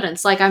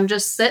self-confidence. Like I'm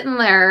just sitting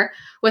there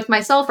with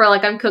myself, or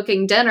like I'm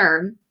cooking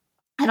dinner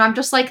and I'm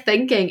just like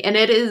thinking, and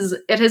it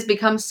has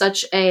become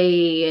such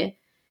a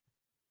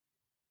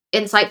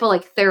insightful,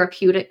 like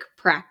therapeutic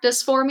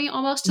practice for me,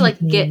 almost to like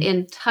get Mhm.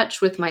 in touch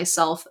with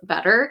myself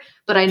better.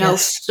 But I know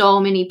Yes. so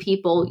many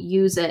people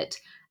use it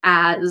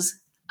as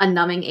a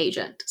numbing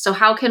agent. So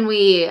how can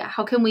we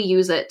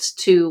use it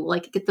to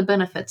like get the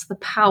benefits, the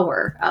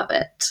power of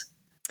it?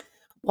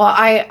 Well,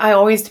 I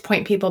always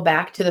point people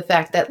back to the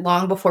fact that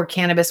long before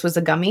cannabis was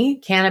a gummy,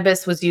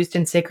 cannabis was used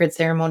in sacred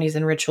ceremonies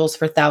and rituals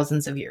for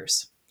thousands of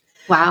years.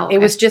 Wow, It okay.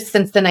 was just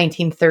since the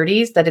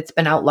 1930s that it's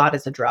been outlawed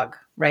as a drug,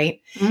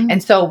 right? Mm.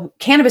 And so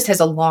cannabis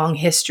has a long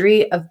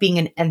history of being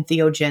an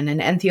entheogen. An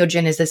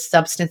entheogen is a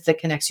substance that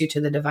connects you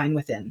to the divine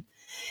within.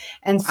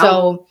 And Wow.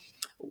 so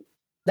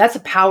that's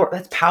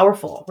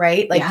powerful,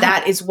 right? Like Yeah.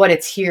 that is what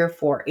it's here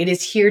for. It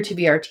is here to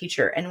be our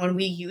teacher. And when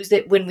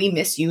we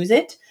misuse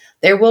it,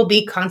 there will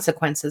be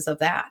consequences of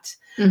that.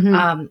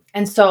 Mhm.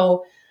 And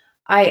so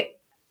I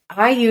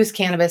I use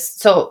cannabis.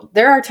 So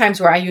there are times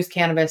where I use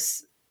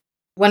cannabis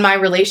when my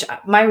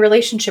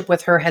relationship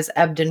with her has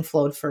ebbed and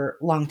flowed for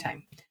a long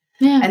time.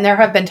 Yeah. And there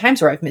have been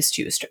times where I've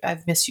misused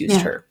Yeah.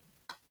 her,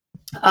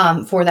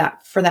 for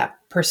that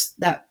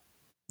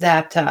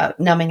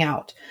numbing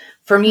out.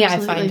 For me, I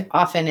find Absolutely.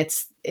 often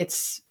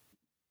it's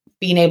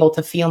being able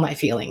to feel my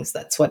feelings.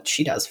 That's what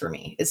she does for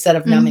me, instead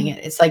of numbing Mm.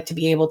 it. It's like to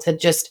be able to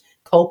just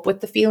cope with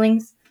the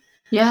feelings.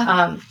 Yeah.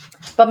 um,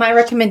 but my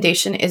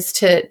recommendation is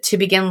to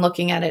begin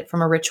looking at it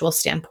from a ritual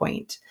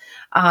standpoint,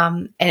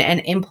 and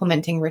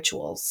implementing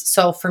rituals.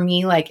 So for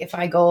me, like if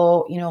I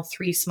go,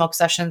 3 smoke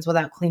sessions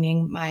without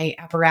cleaning my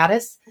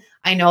apparatus,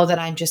 I know that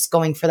I'm just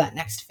going for that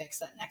next fix,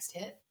 that next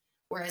hit.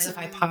 Whereas if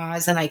I Mm.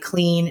 pause and I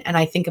clean and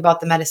I think about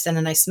the medicine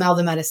and I smell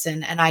the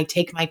medicine and I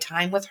take my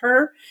time with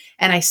her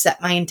and I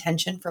set my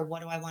intention for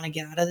what do I want to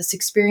get out of this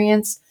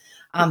experience,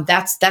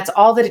 that's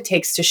all that it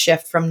takes to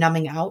shift from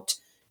numbing out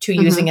to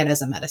using Mhm. it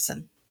as a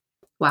medicine.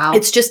 Wow.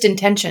 It's just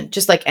intention,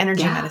 just like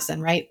energy Yeah. medicine,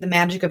 right? The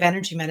magic of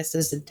energy medicine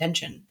is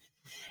intention.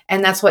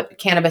 And that's what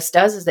cannabis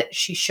does, is that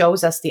she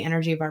shows us the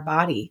energy of our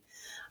body.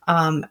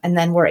 And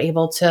then we're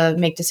able to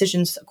make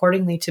decisions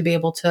accordingly to be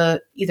able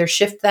to either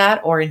shift that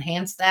or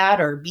enhance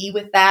that or be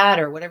with that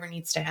or whatever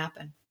needs to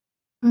happen.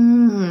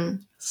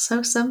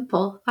 So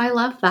simple. I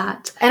love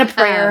that. And a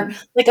prayer, Um,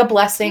 like a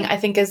blessing, yeah. I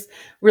think is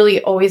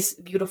really always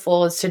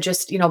beautiful, is to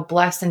just,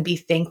 bless and be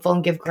thankful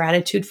and give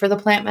gratitude for the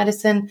plant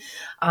medicine.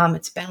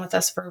 It's been with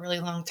us for a really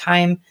long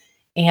time.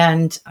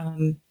 and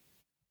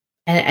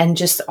and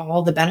just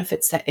all the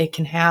benefits that it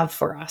can have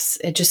for us.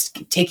 It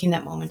just taking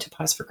that moment to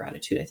pause for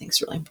gratitude, I think,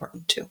 is really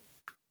important too.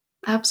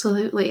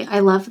 Absolutely. I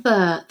love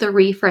the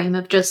reframe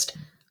of just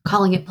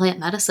calling it plant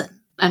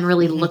medicine and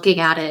really Mm-hmm. looking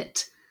at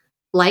it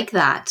like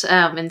that,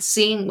 and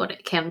seeing what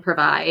it can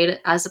provide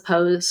as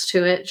opposed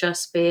to it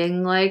just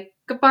being like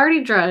a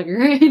party drug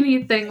or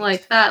anything Right.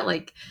 like that.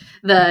 Like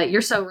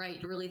you're so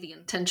right. Really, the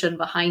intention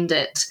behind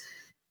it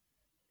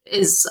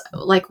is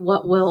like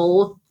what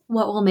will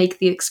make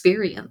the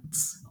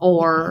experience Mm-hmm.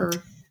 or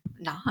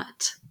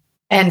not.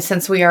 And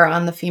since we are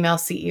on the Female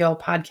CEO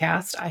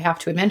podcast, I have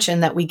to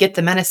mention that we get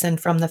the medicine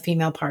from the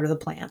female part of the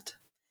plant.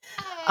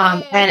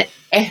 Hey.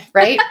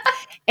 Right.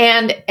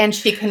 And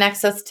she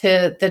connects us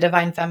to the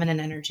divine feminine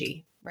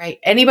energy, right?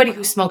 Anybody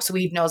who smokes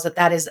weed knows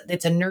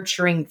it's a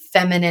nurturing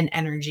feminine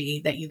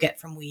energy that you get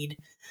from weed.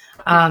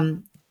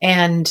 Um,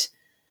 and,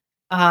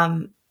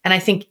 and I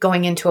think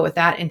going into it with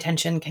that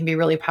intention can be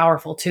really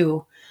powerful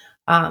too.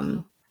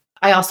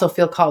 I also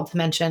feel called to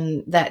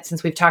mention that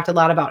since we've talked a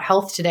lot about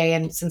health today,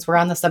 and since we're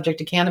on the subject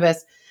of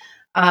cannabis,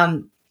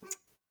 um,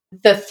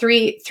 the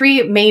three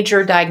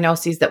major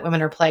diagnoses that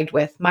women are plagued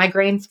with: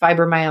 migraines,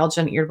 fibromyalgia,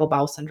 and irritable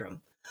bowel syndrome.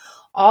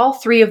 All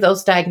three of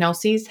those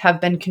diagnoses have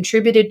been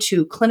contributed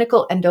to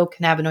clinical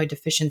endocannabinoid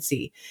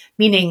deficiency,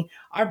 meaning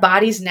our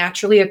bodies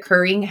naturally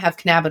occurring have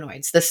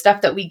cannabinoids. The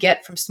stuff that we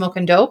get from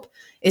smoking dope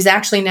is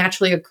actually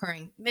naturally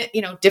occurring,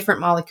 different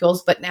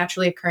molecules, but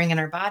naturally occurring in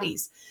our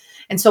bodies.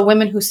 And so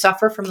women who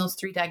suffer from those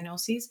three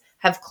diagnoses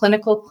have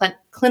clinical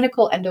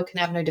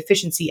endocannabinoid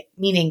deficiency,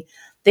 meaning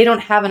they don't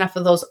have enough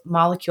of those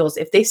molecules.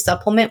 If they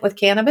supplement with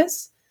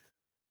cannabis,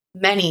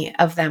 many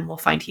of them will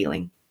find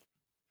healing.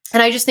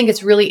 And I just think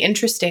it's really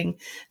interesting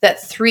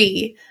that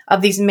three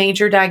of these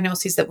major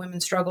diagnoses that women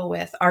struggle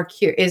with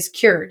is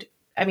cured.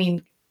 I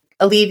mean,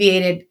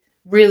 alleviated.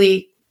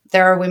 Really,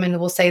 there are women who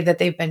will say that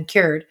they've been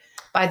cured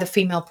by the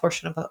female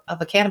portion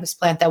of a cannabis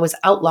plant that was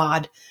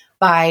outlawed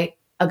by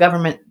a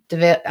government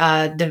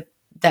that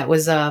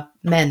was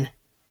men.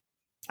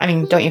 I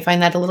mean, don't you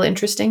find that a little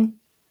interesting?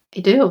 I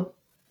do.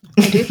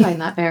 I do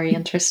find that very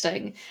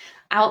interesting.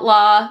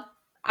 Outlaw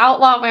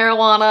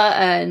marijuana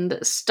and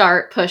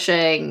start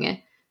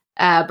pushing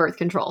birth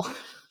control.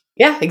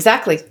 Yeah,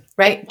 exactly.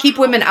 Right. Keep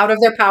women out of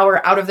their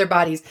power, out of their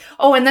bodies.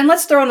 Oh, and then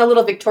let's throw in a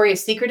little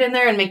Victoria's Secret in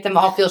there and make them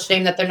all feel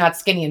shame that they're not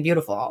skinny and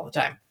beautiful all the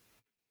time.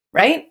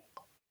 Right?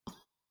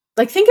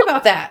 Like, think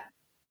about that.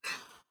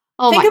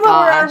 Oh Think my about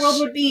where our world gosh.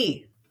 would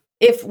be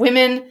if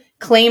women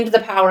claimed the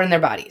power in their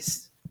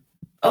bodies.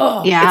 Oh,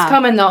 it's Yeah.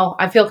 coming though.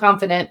 I feel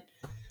confident.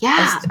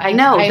 Yeah.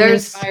 No, I'm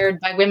there's inspired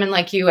by women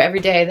like you every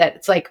day that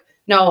it's like,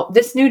 no,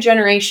 this new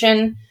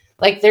generation,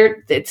 like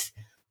it's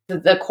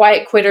the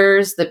quiet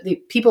quitters,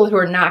 the people who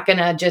are not going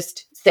to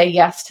just say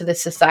yes to the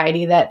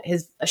society that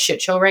is a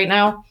shit show right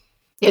now.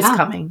 It's yeah.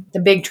 coming. The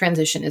big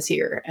transition is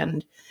here.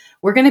 And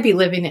we're going to be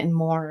living in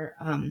more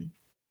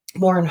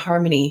in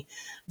harmony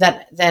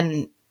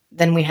than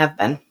we have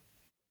been.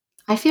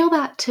 I feel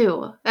that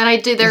too. And I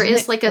do there Doesn't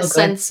is it like a feel good?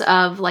 sense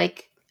of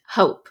like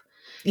hope.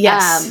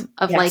 Yes.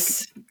 Of like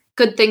Yes.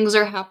 good things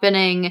are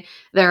happening,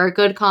 there are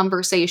good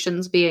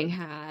conversations being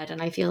had,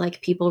 and I feel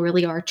like people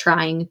really are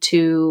trying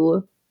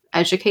to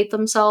educate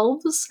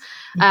themselves,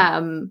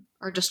 Mhm.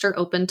 or just are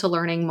open to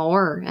learning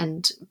more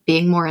and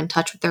being more in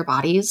touch with their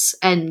bodies.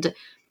 And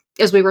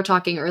as we were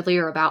talking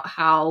earlier about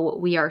how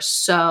we are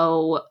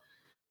so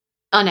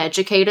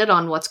uneducated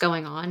on what's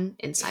going on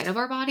inside of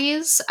our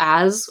bodies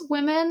as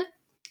women,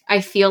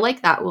 I feel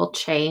like that will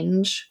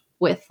change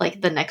with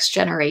like the next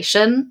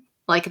generation,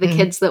 like the Mhm.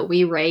 kids that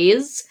we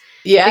raise,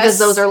 because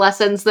those Yes. are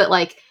lessons that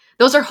like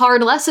those are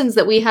hard lessons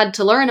that we had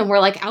to learn, and we're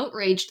like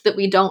outraged that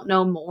we don't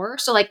know more.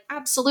 So like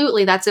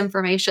absolutely that's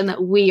information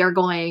that we are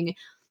going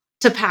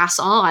to pass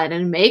on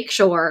and make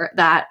sure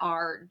that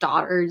our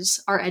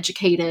daughters are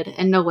educated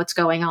and know what's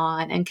going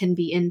on and can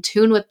be in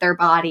tune with their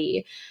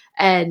body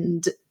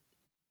and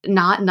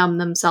not numb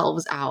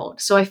themselves out.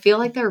 So I feel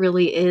like there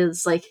really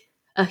is like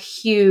a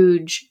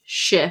huge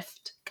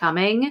shift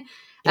coming,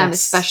 Yes.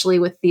 especially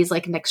with these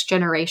like next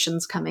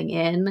generations coming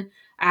in,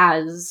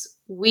 as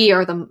we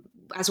are the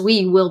as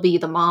we will be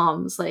the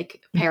moms,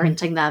 like Mhm.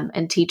 parenting them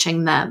and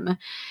teaching them.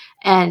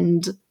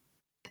 And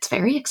it's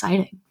very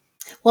exciting.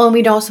 Well, and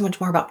we know so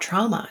much more about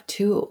trauma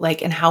too,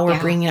 like, and how we're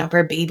Yeah. bringing up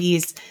our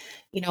babies,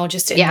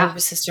 just in Yeah.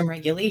 nervous system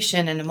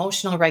regulation and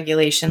emotional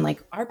regulation.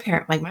 Like my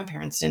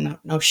parents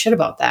didn't know shit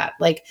about that.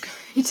 Like,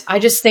 I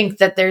just think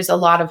that there's a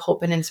lot of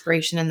hope and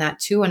inspiration in that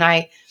too. And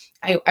I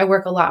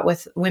work a lot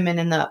with women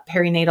in the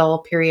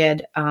perinatal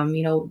period,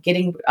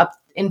 getting up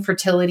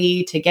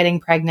infertility to getting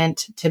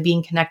pregnant to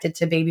being connected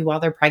to baby while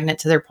they're pregnant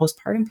to their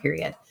postpartum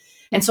period.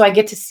 And so I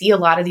get to see a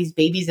lot of these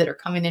babies that are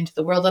coming into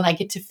the world and I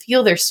get to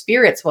feel their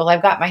spirits while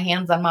I've got my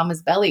hands on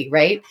mama's belly,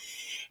 right?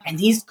 And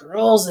these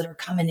girls that are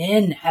coming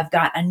in have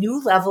got a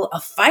new level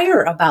of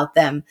fire about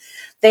them.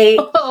 They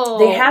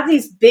Oh, have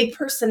these big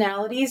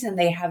personalities and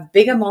they have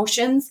big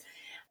emotions,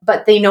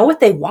 but they know what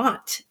they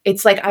want.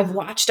 It's like, I've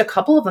watched a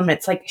couple of them. And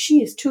it's like,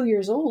 she is 2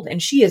 years old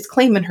and she is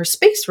claiming her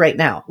space right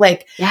now.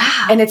 Like,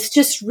 Yeah. and it's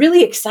just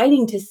really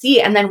exciting to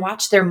see, and then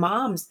watch their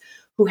moms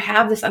who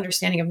have this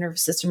understanding of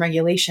nervous system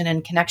regulation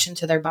and connection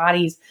to their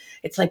bodies.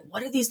 It's like,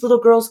 what are these little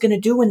girls going to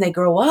do when they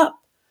grow up?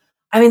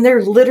 I mean,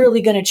 they're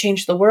literally going to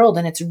change the world,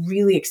 and it's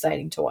really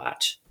exciting to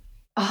watch.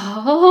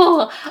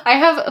 Oh, I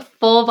have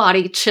full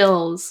body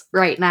chills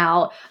right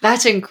now.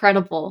 That's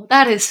incredible.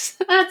 That's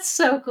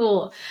so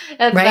cool.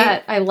 And Right?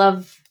 that I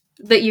love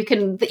that you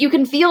can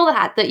feel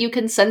that you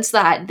can sense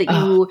that Oh,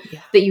 you yeah.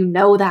 that you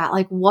know that.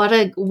 Like what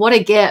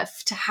a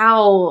gift.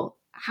 How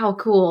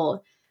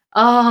cool.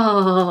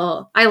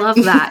 Oh, I love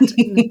that.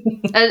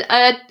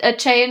 A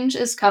change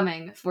is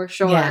coming for Yeah,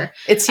 sure.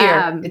 it's here.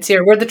 Um It's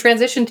here. We're the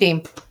transition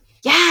team.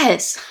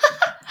 yes.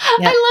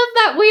 Yep. I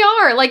love that we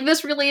are. Like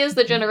this really is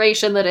the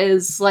generation that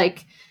is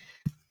like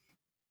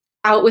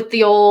out with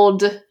the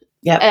old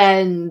Yep.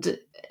 and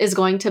is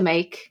going to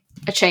make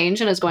a change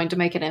and is going to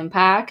make an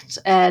impact.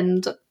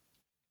 And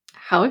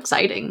how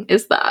exciting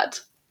is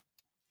that?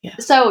 Yeah.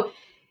 So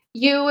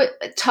you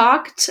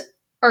talked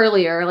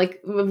earlier,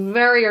 like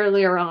very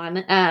earlier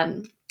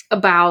on,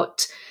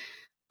 about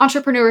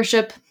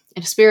entrepreneurship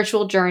and a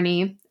spiritual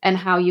journey and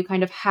how you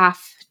kind of have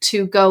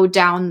to go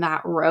down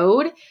that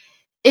road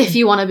if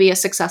you want to be a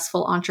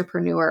successful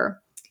entrepreneur.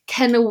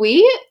 Can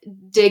we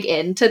dig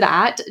into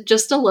that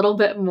just a little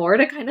bit more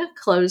to kind of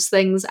close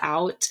things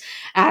out?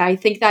 I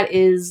think that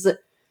is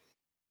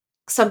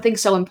something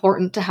so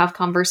important to have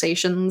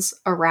conversations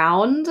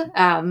around,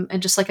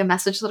 and just like a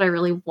message that I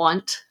really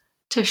want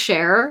to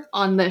share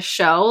on this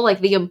show,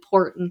 like the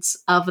importance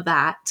of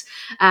that.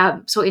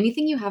 So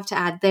anything you have to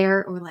add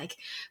there, or like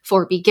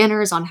for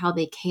beginners on how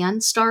they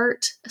can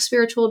start a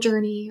spiritual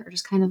journey, or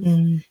just kind of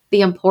Mm.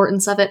 the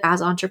importance of it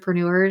as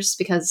entrepreneurs,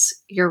 because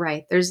you're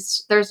right,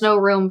 there's no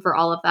room for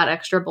all of that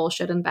extra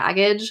bullshit and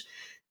baggage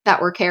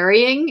that we're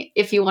carrying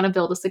if you want to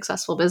build a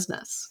successful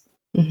business.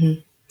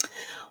 Mhm.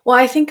 Well,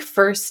 I think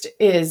first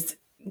is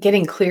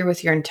getting clear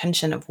with your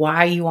intention of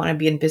why you want to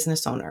be a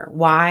business owner.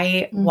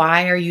 Why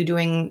are you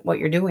doing what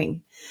you're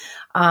doing?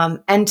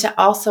 And to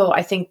also,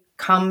 I think,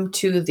 come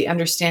to the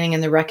understanding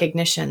and the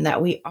recognition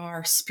that we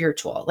are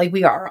spiritual. Like,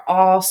 we are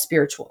all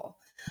spiritual.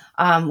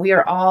 We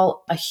are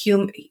all a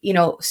human,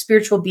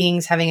 spiritual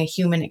beings having a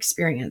human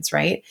experience,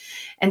 right?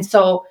 And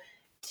so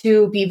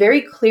to be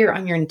very clear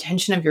on your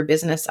intention of your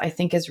business, I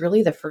think, is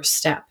really the first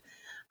step.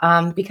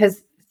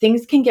 Because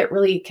things can get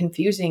really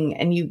confusing,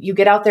 and you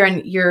get out there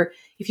and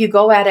if you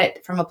go at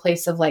it from a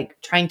place of like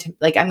trying to,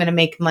 like, I'm going to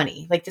make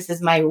money, like this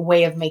is my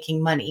way of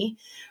making money,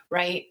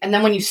 right? And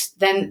then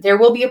then there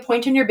will be a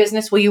point in your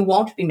business where you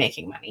won't be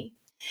making money,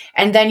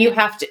 and then you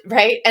have to,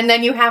 right? And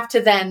then you have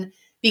to then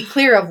be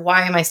clear of,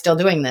 why am I still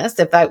doing this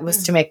if that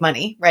was to make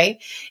money,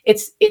 right?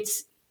 It's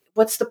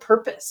what's the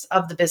purpose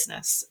of the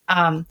business,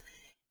 and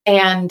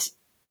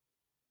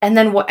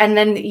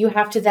then you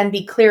have to then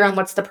be clear on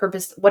what's the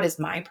purpose. What is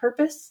my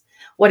purpose?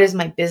 What is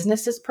my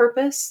business's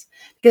purpose?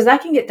 Because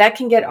that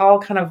can get all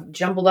kind of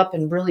jumbled up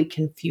and really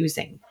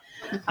confusing.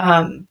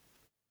 Mhm.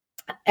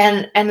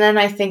 And then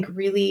I think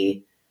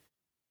really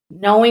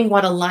knowing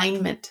what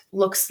alignment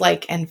looks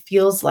like and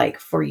feels like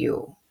for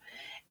you,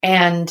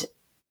 and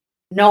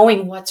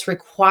knowing what's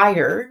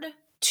required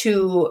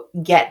to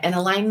get in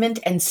alignment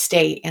and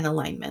stay in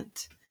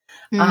alignment.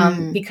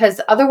 Mm, Because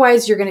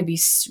otherwise you're going to be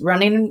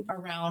running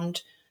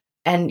around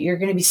and you're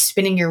going to be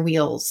spinning your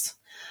wheels.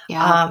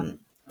 yeah. Um,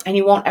 and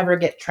you won't ever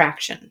get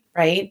traction,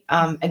 right?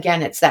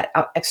 Again, it's that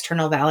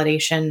external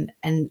validation,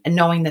 and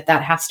knowing that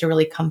has to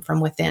really come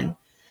from within.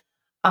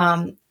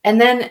 And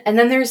then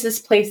there's this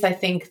place, I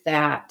think,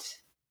 that,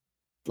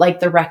 like,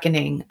 the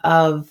reckoning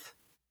of,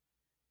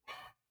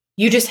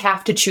 you just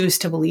have to choose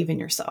to believe in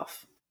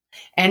yourself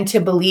and to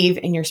believe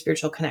in your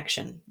spiritual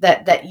connection,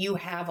 that you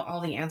have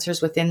all the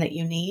answers within that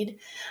you need.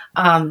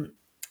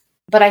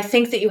 But I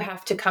think that you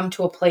have to come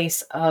to a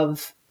place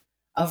of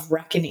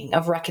reckoning,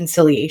 of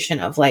reconciliation,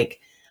 of like,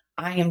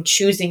 I am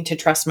choosing to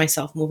trust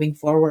myself moving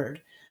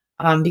forward,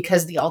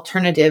 because the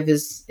alternative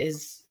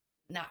is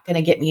not going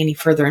to get me any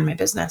further in my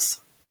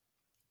business.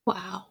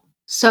 Wow.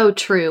 So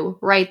true.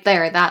 Right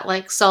there. That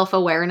like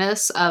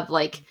self-awareness of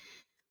like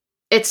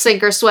it's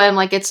sink or swim,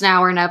 like it's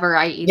now or never.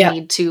 I Yeah.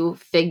 need to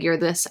figure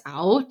this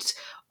out,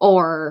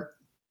 or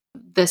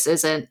this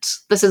isn't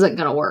going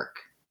to work.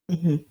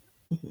 hmm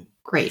hmm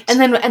Great And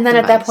then at that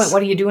point, advice.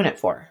 what are you doing it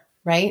for?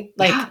 Right?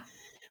 Yeah. Like,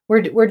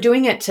 we're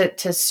doing it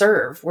to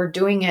serve. We're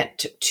doing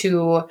it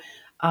to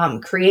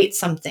create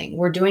something.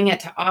 We're doing it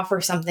to offer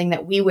something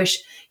that we wish.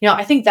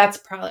 I think that's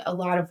probably a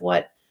lot of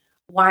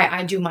why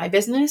I do my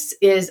business,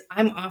 is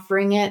I'm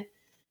offering it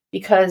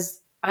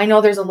because I know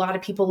there's a lot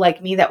of people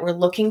like me that were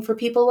looking for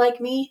people like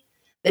me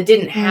that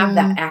didn't have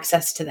that Mm,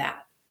 access to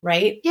that,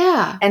 right?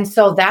 yeah. And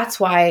so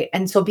that's why.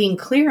 And so being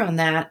clear on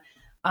that,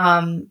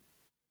 um,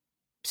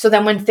 so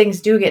then when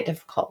things do get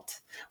difficult,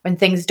 when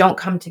things don't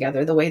come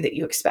together the way that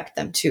you expect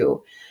them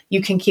to,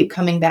 you can keep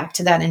coming back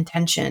to that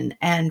intention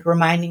and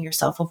reminding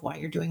yourself of why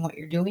you're doing what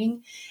you're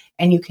doing,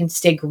 and you can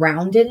stay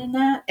grounded in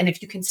that, and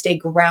if you can stay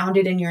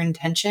grounded in your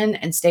intention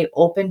and stay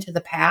open to the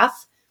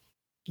path,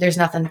 there's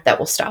nothing that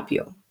will stop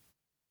you.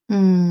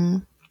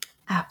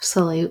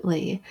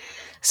 Absolutely.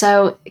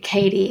 So,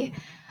 Katie,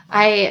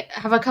 I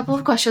have a couple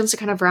of questions to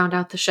kind of round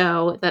out the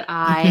show that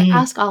I Mm-hmm.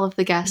 ask all of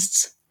the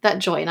guests that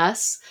join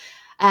us.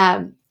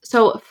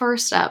 So,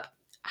 first up,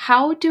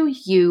 how do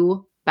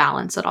you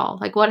balance it all?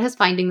 Like, what has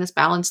finding this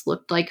balance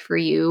looked like for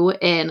you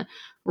in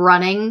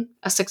running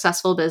a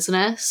successful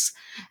business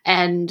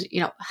and,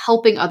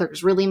 helping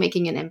others, really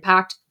making an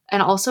impact,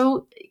 and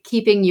also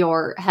keeping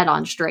your head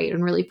on straight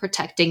and really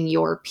protecting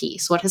your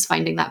peace? What has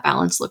finding that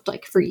balance looked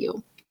like for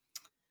you?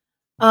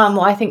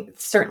 Well, I think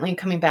certainly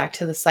coming back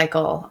to the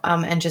cycle,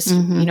 and just,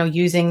 Mm-hmm.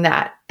 using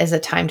that as a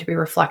time to be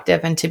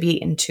reflective and to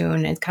be in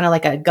tune. It's kind of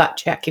like a gut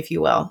check, if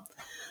you will.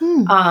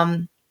 Hmm.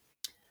 Um,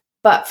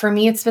 but for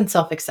me, it's been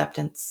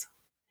self-acceptance.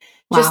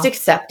 Just Wow.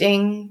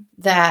 accepting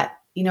that,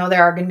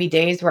 there are going to be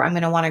days where I'm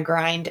going to want to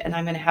grind and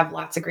I'm going to have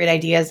lots of great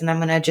ideas and I'm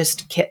going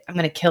to I'm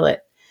going to kill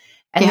it.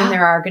 And then Yeah.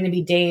 there are going to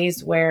be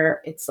days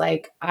where it's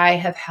like, I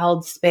have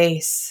held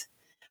space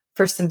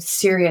for some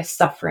serious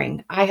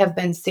suffering. I have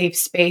been safe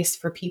space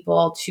for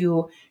people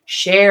to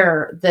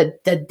share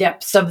the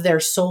depths of their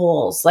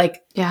souls.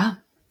 Like, Yeah.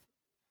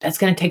 that's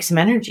going to take some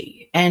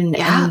energy. And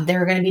Yeah.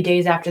 there are going to be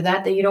days after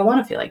that you don't want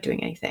to feel like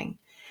doing anything.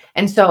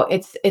 And so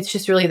it's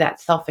just really that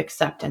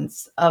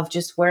self-acceptance of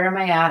just, where am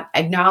I at,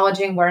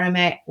 acknowledging where am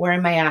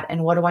I at,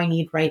 and what do I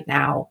need right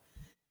now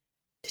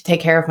to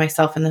take care of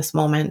myself in this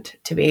moment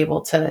to be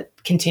able to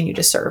continue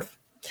to serve.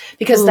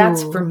 Because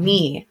that's, for Ooh.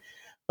 me,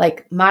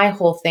 like, my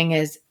whole thing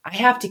is, I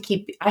have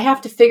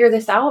to figure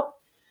this out.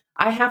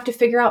 I have to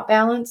figure out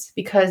balance,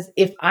 because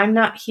if I'm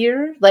not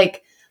here,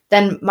 like,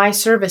 then my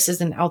service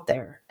isn't out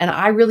there. And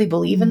I really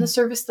believe in the Mm.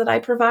 service that I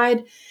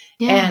provide.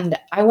 Yeah. And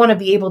I want to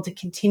be able to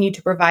continue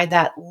to provide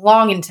that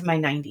long into my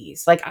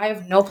 90s. Like, I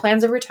have no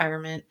plans of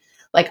retirement.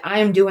 Like, I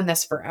am doing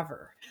this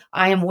forever.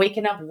 I am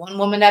waking up one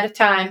woman at a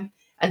time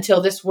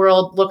until this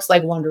world looks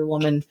like Wonder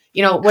Woman.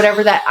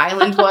 Whatever that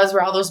island was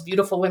where all those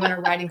beautiful women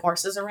are riding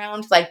horses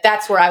around. Like,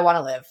 that's where I want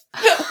to live.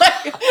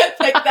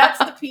 like that's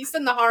the peace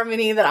and the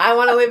harmony that I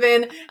want to live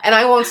in. And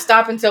I won't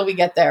stop until we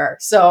get there.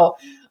 So,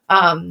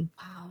 Wow.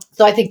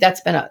 so I think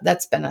that's been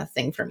a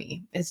thing for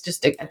me. It's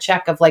just a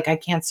check of, like, I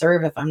can't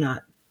serve if I'm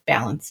not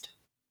balanced.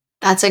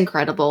 That's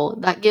incredible.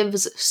 That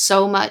gives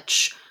so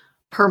much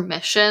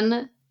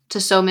permission to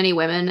so many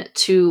women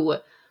to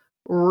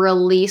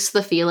release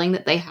the feeling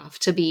that they have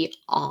to be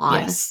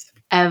on Yes.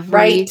 Right.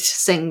 every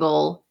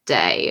single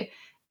day.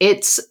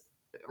 It's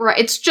right.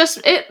 It's just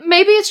it.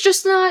 Maybe it's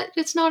just not.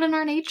 It's not in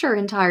our nature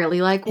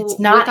entirely. Like It's with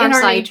not our in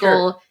our nature.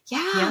 cycle.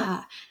 Yeah.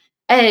 Yeah.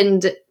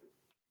 And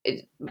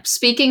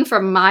speaking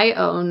from my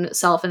own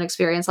self and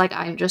experience, like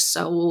I'm just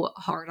so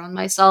hard on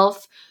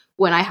myself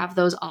when I have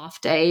those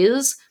off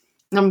days.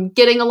 I'm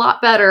getting a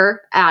lot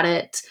better at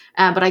it,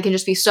 but I can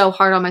just be so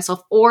hard on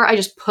myself, or I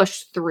just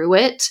push through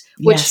it,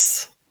 which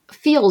Yes.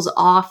 feels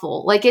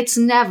awful. Like it's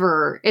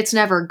never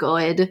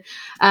good.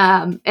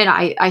 And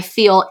I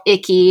feel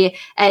icky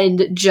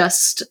and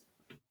just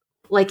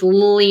like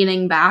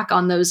leaning back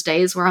on those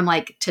days where I'm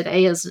like,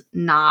 today is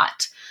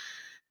not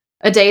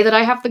a day that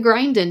I have the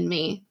grind in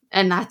me,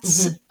 and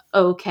that's Mhm.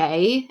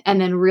 okay.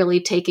 And then really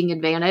taking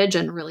advantage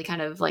and really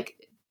kind of like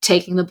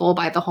taking the bull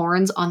by the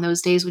horns on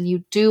those days when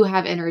you do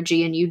have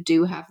energy and you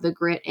do have the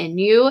grit in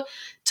you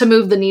to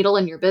move the needle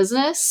in your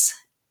business.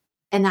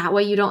 And that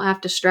way you don't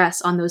have to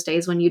stress on those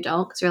days when you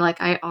don't, because you're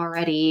like, I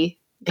already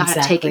got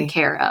it taken Exactly.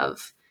 care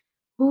of.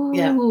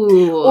 Yeah.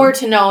 Or Ooh.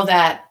 to know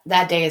that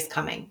that day is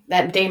coming.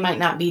 That day might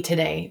not be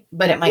today,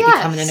 but it might be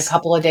coming in a Yes.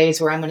 couple of days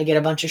where I'm going to get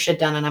a bunch of shit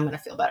done and I'm going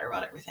to feel better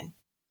about everything.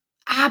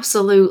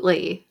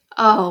 Absolutely.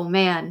 Oh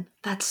man,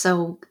 that's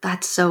so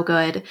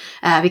good,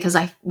 because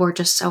we're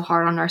just so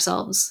hard on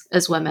ourselves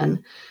as Mm.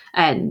 women,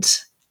 and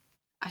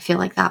I feel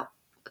like that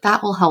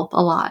will help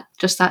a lot.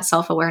 Just that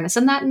self awareness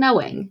and that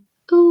knowing.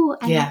 Ooh,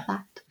 I love Yeah.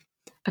 that.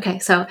 Okay,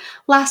 so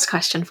last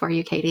question for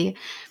you, Katie.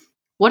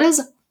 What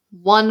is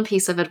one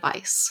piece of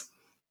advice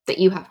that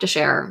you have to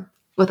share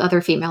with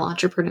other female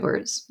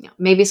entrepreneurs?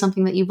 Maybe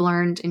something that you've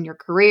learned in your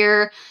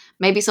career,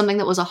 maybe something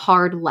that was a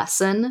hard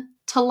lesson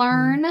to Mm.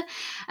 learn.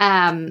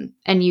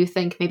 And you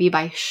think maybe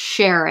by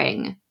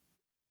sharing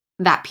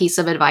that piece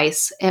of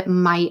advice, it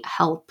might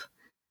help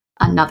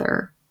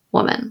another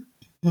woman.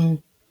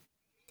 Mm.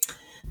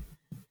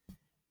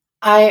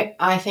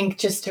 I think,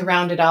 just to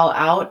round it all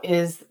out,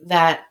 is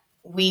that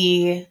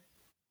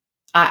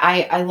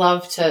I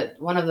love to,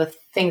 one of the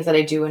things that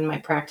I do in my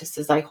practice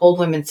is I hold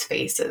women's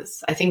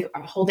faces. I think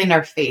holding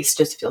our face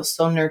just feels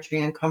so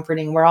nurturing and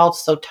comforting. We're all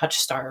so touch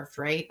starved,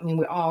 right? I mean,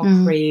 we all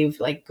Mm, crave,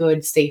 like,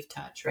 good, safe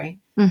touch, right?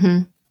 hmm.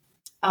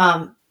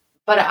 Um,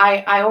 but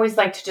I always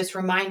like to just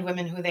remind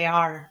women who they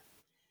are.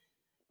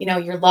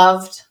 You're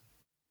loved,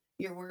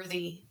 you're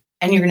worthy,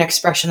 and you're an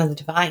expression of the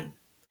divine.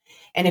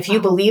 And if you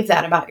Wow. believe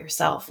that about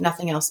yourself,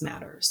 nothing else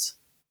matters.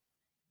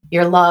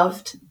 You're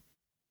loved,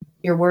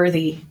 you're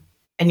worthy,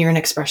 and you're an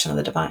expression of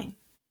the divine.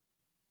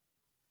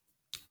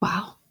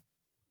 Wow.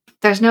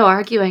 There's no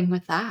arguing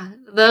with that.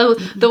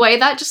 The way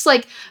that just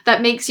like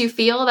that makes you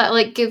feel, that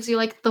like gives you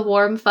like the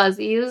warm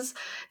fuzzies,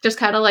 just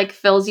kind of like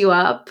fills you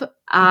up.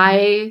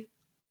 I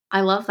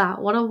love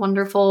that. What a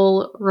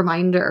wonderful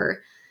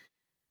reminder.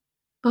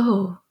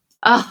 Oh,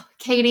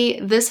 Katie,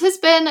 this has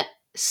been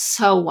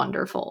so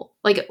wonderful.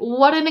 Like,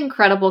 what an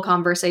incredible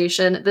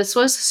conversation. This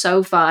was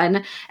so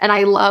fun. And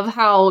I love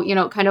how,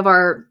 kind of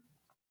our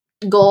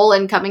goal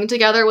in coming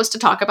together was to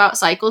talk about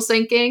cycle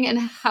syncing, and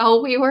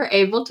how we were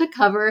able to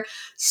cover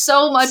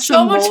so much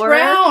So much more.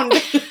 ground.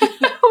 We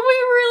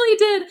really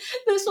did.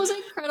 This was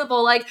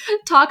incredible. Like,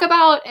 talk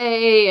about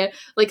a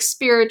like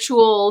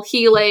spiritual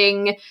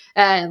healing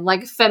and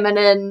like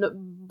feminine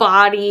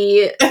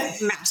body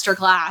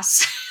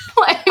masterclass.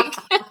 Like,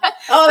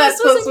 oh, that's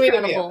this was so sweet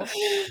incredible. of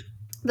you.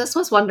 This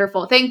was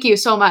wonderful. Thank you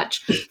so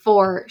much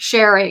for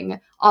sharing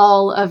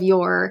all of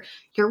your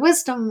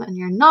wisdom and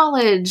your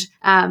knowledge,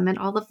 and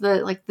all of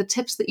the like the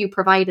tips that you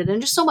provided,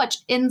 and just so much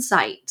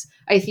insight.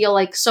 I feel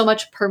like so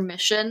much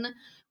permission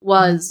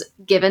was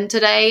given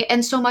today,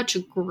 and so much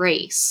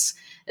grace,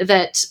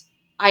 that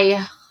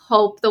I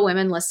hope the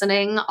women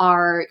listening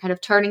are kind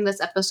of turning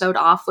this episode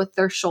off with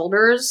their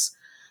shoulders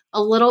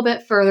a little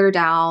bit further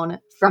down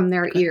from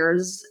their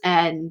ears,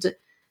 and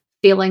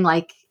feeling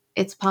like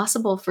it's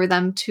possible for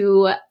them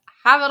to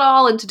have it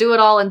all and to do it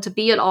all and to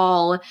be it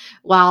all,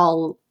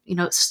 while,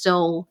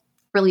 still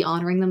really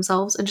honoring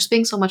themselves and just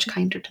being so much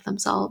kinder to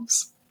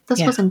themselves.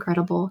 This was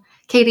incredible.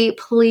 Katie,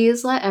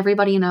 please let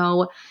everybody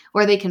know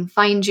where they can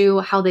find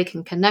you, how they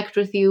can connect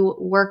with you,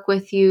 work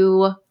with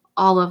you,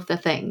 all of the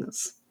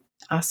things.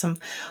 Awesome.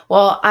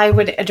 Well, I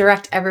would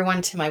direct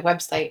everyone to my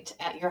website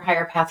at Your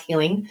Higher Path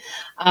Healing.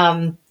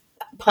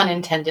 Pun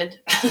intended.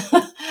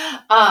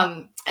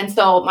 And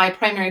so my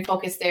primary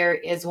focus there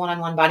is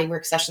one-on-one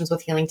bodywork sessions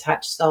with Healing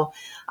Touch. So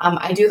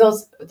I do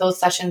those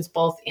sessions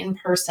both in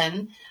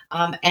person,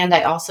 and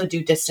I also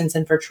do distance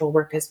and virtual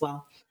work as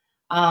well.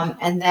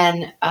 And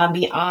then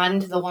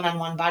beyond the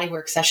one-on-one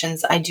bodywork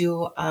sessions, I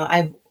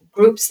have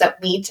groups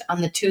that meet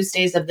on the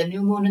Tuesdays of the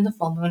new moon and the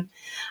full moon.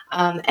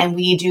 And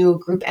we do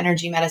group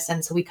energy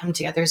medicine. So we come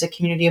together as a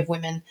community of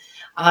women,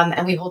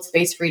 and we hold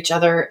space for each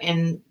other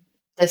in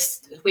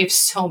this. We have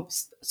so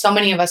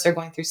many of us are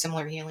going through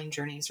similar healing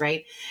journeys,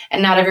 right?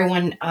 And not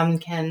everyone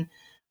can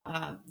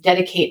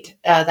dedicate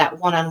that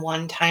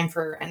one-on-one time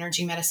for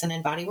energy medicine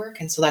and body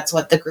work. And so that's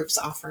what the groups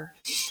offer.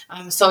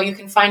 So you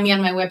can find me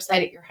on my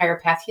website at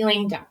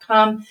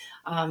yourhigherpathhealing.com.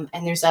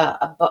 And there's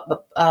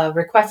a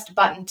request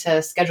button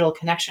to schedule a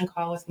connection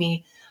call with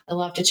me. I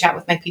love to chat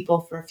with my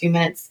people for a few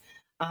minutes,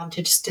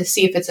 to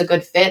see if it's a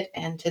good fit,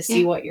 and to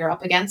see what you're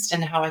up against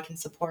and how I can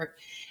support.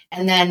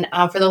 And then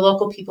for the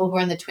local people who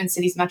are in the Twin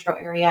Cities metro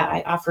area,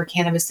 I offer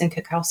cannabis and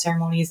cacao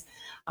ceremonies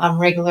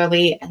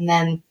regularly. And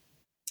then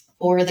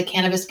for the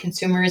cannabis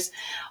consumers,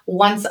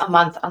 once a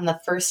month on the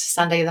first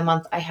Sunday of the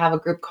month, I have a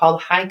group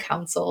called High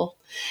Council.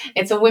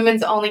 It's a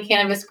women's only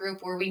cannabis group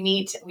where we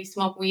meet, we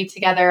smoke weed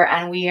together,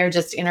 and we are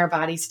just in our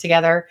bodies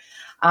together.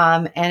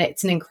 And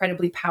it's an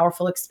incredibly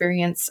powerful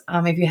experience.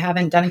 If you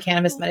haven't done a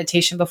cannabis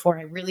meditation before,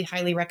 I really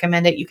highly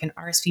recommend it. You can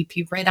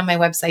RSVP right on my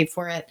website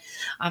for it.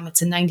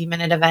 It's a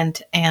 90-minute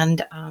event,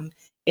 and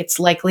it's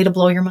likely to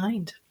blow your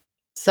mind.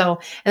 So,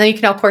 and then you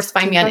can, of course,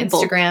 find me on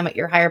Instagram at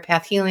Your Higher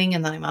Path Healing,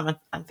 and then I'm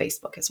on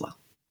Facebook as well.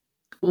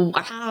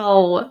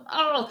 Wow.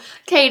 Oh,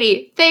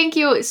 Katie, thank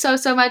you so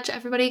much.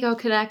 Everybody go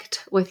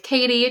connect with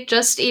Katie,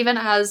 just even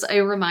as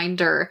a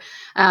reminder,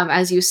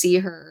 as you see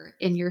her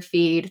in your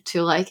feed,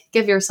 to like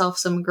give yourself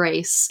some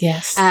grace.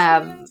 Yes.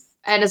 And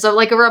as a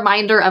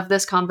reminder of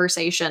this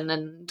conversation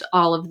and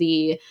all of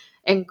the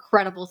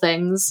incredible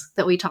things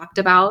that we talked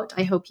about.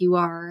 I hope you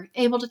are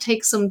able to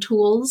take some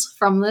tools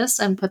from this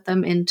and put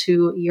them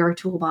into your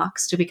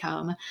toolbox to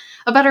become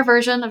a better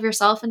version of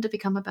yourself and to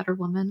become a better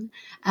woman,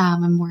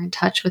 and more in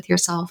touch with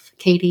yourself.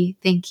 Katie,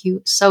 thank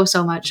you so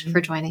much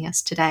for joining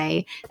us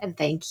today. And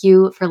thank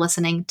you for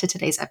listening to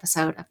today's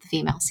episode of the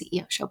Female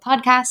CEO Show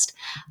podcast.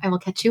 I will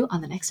catch you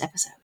on the next episode.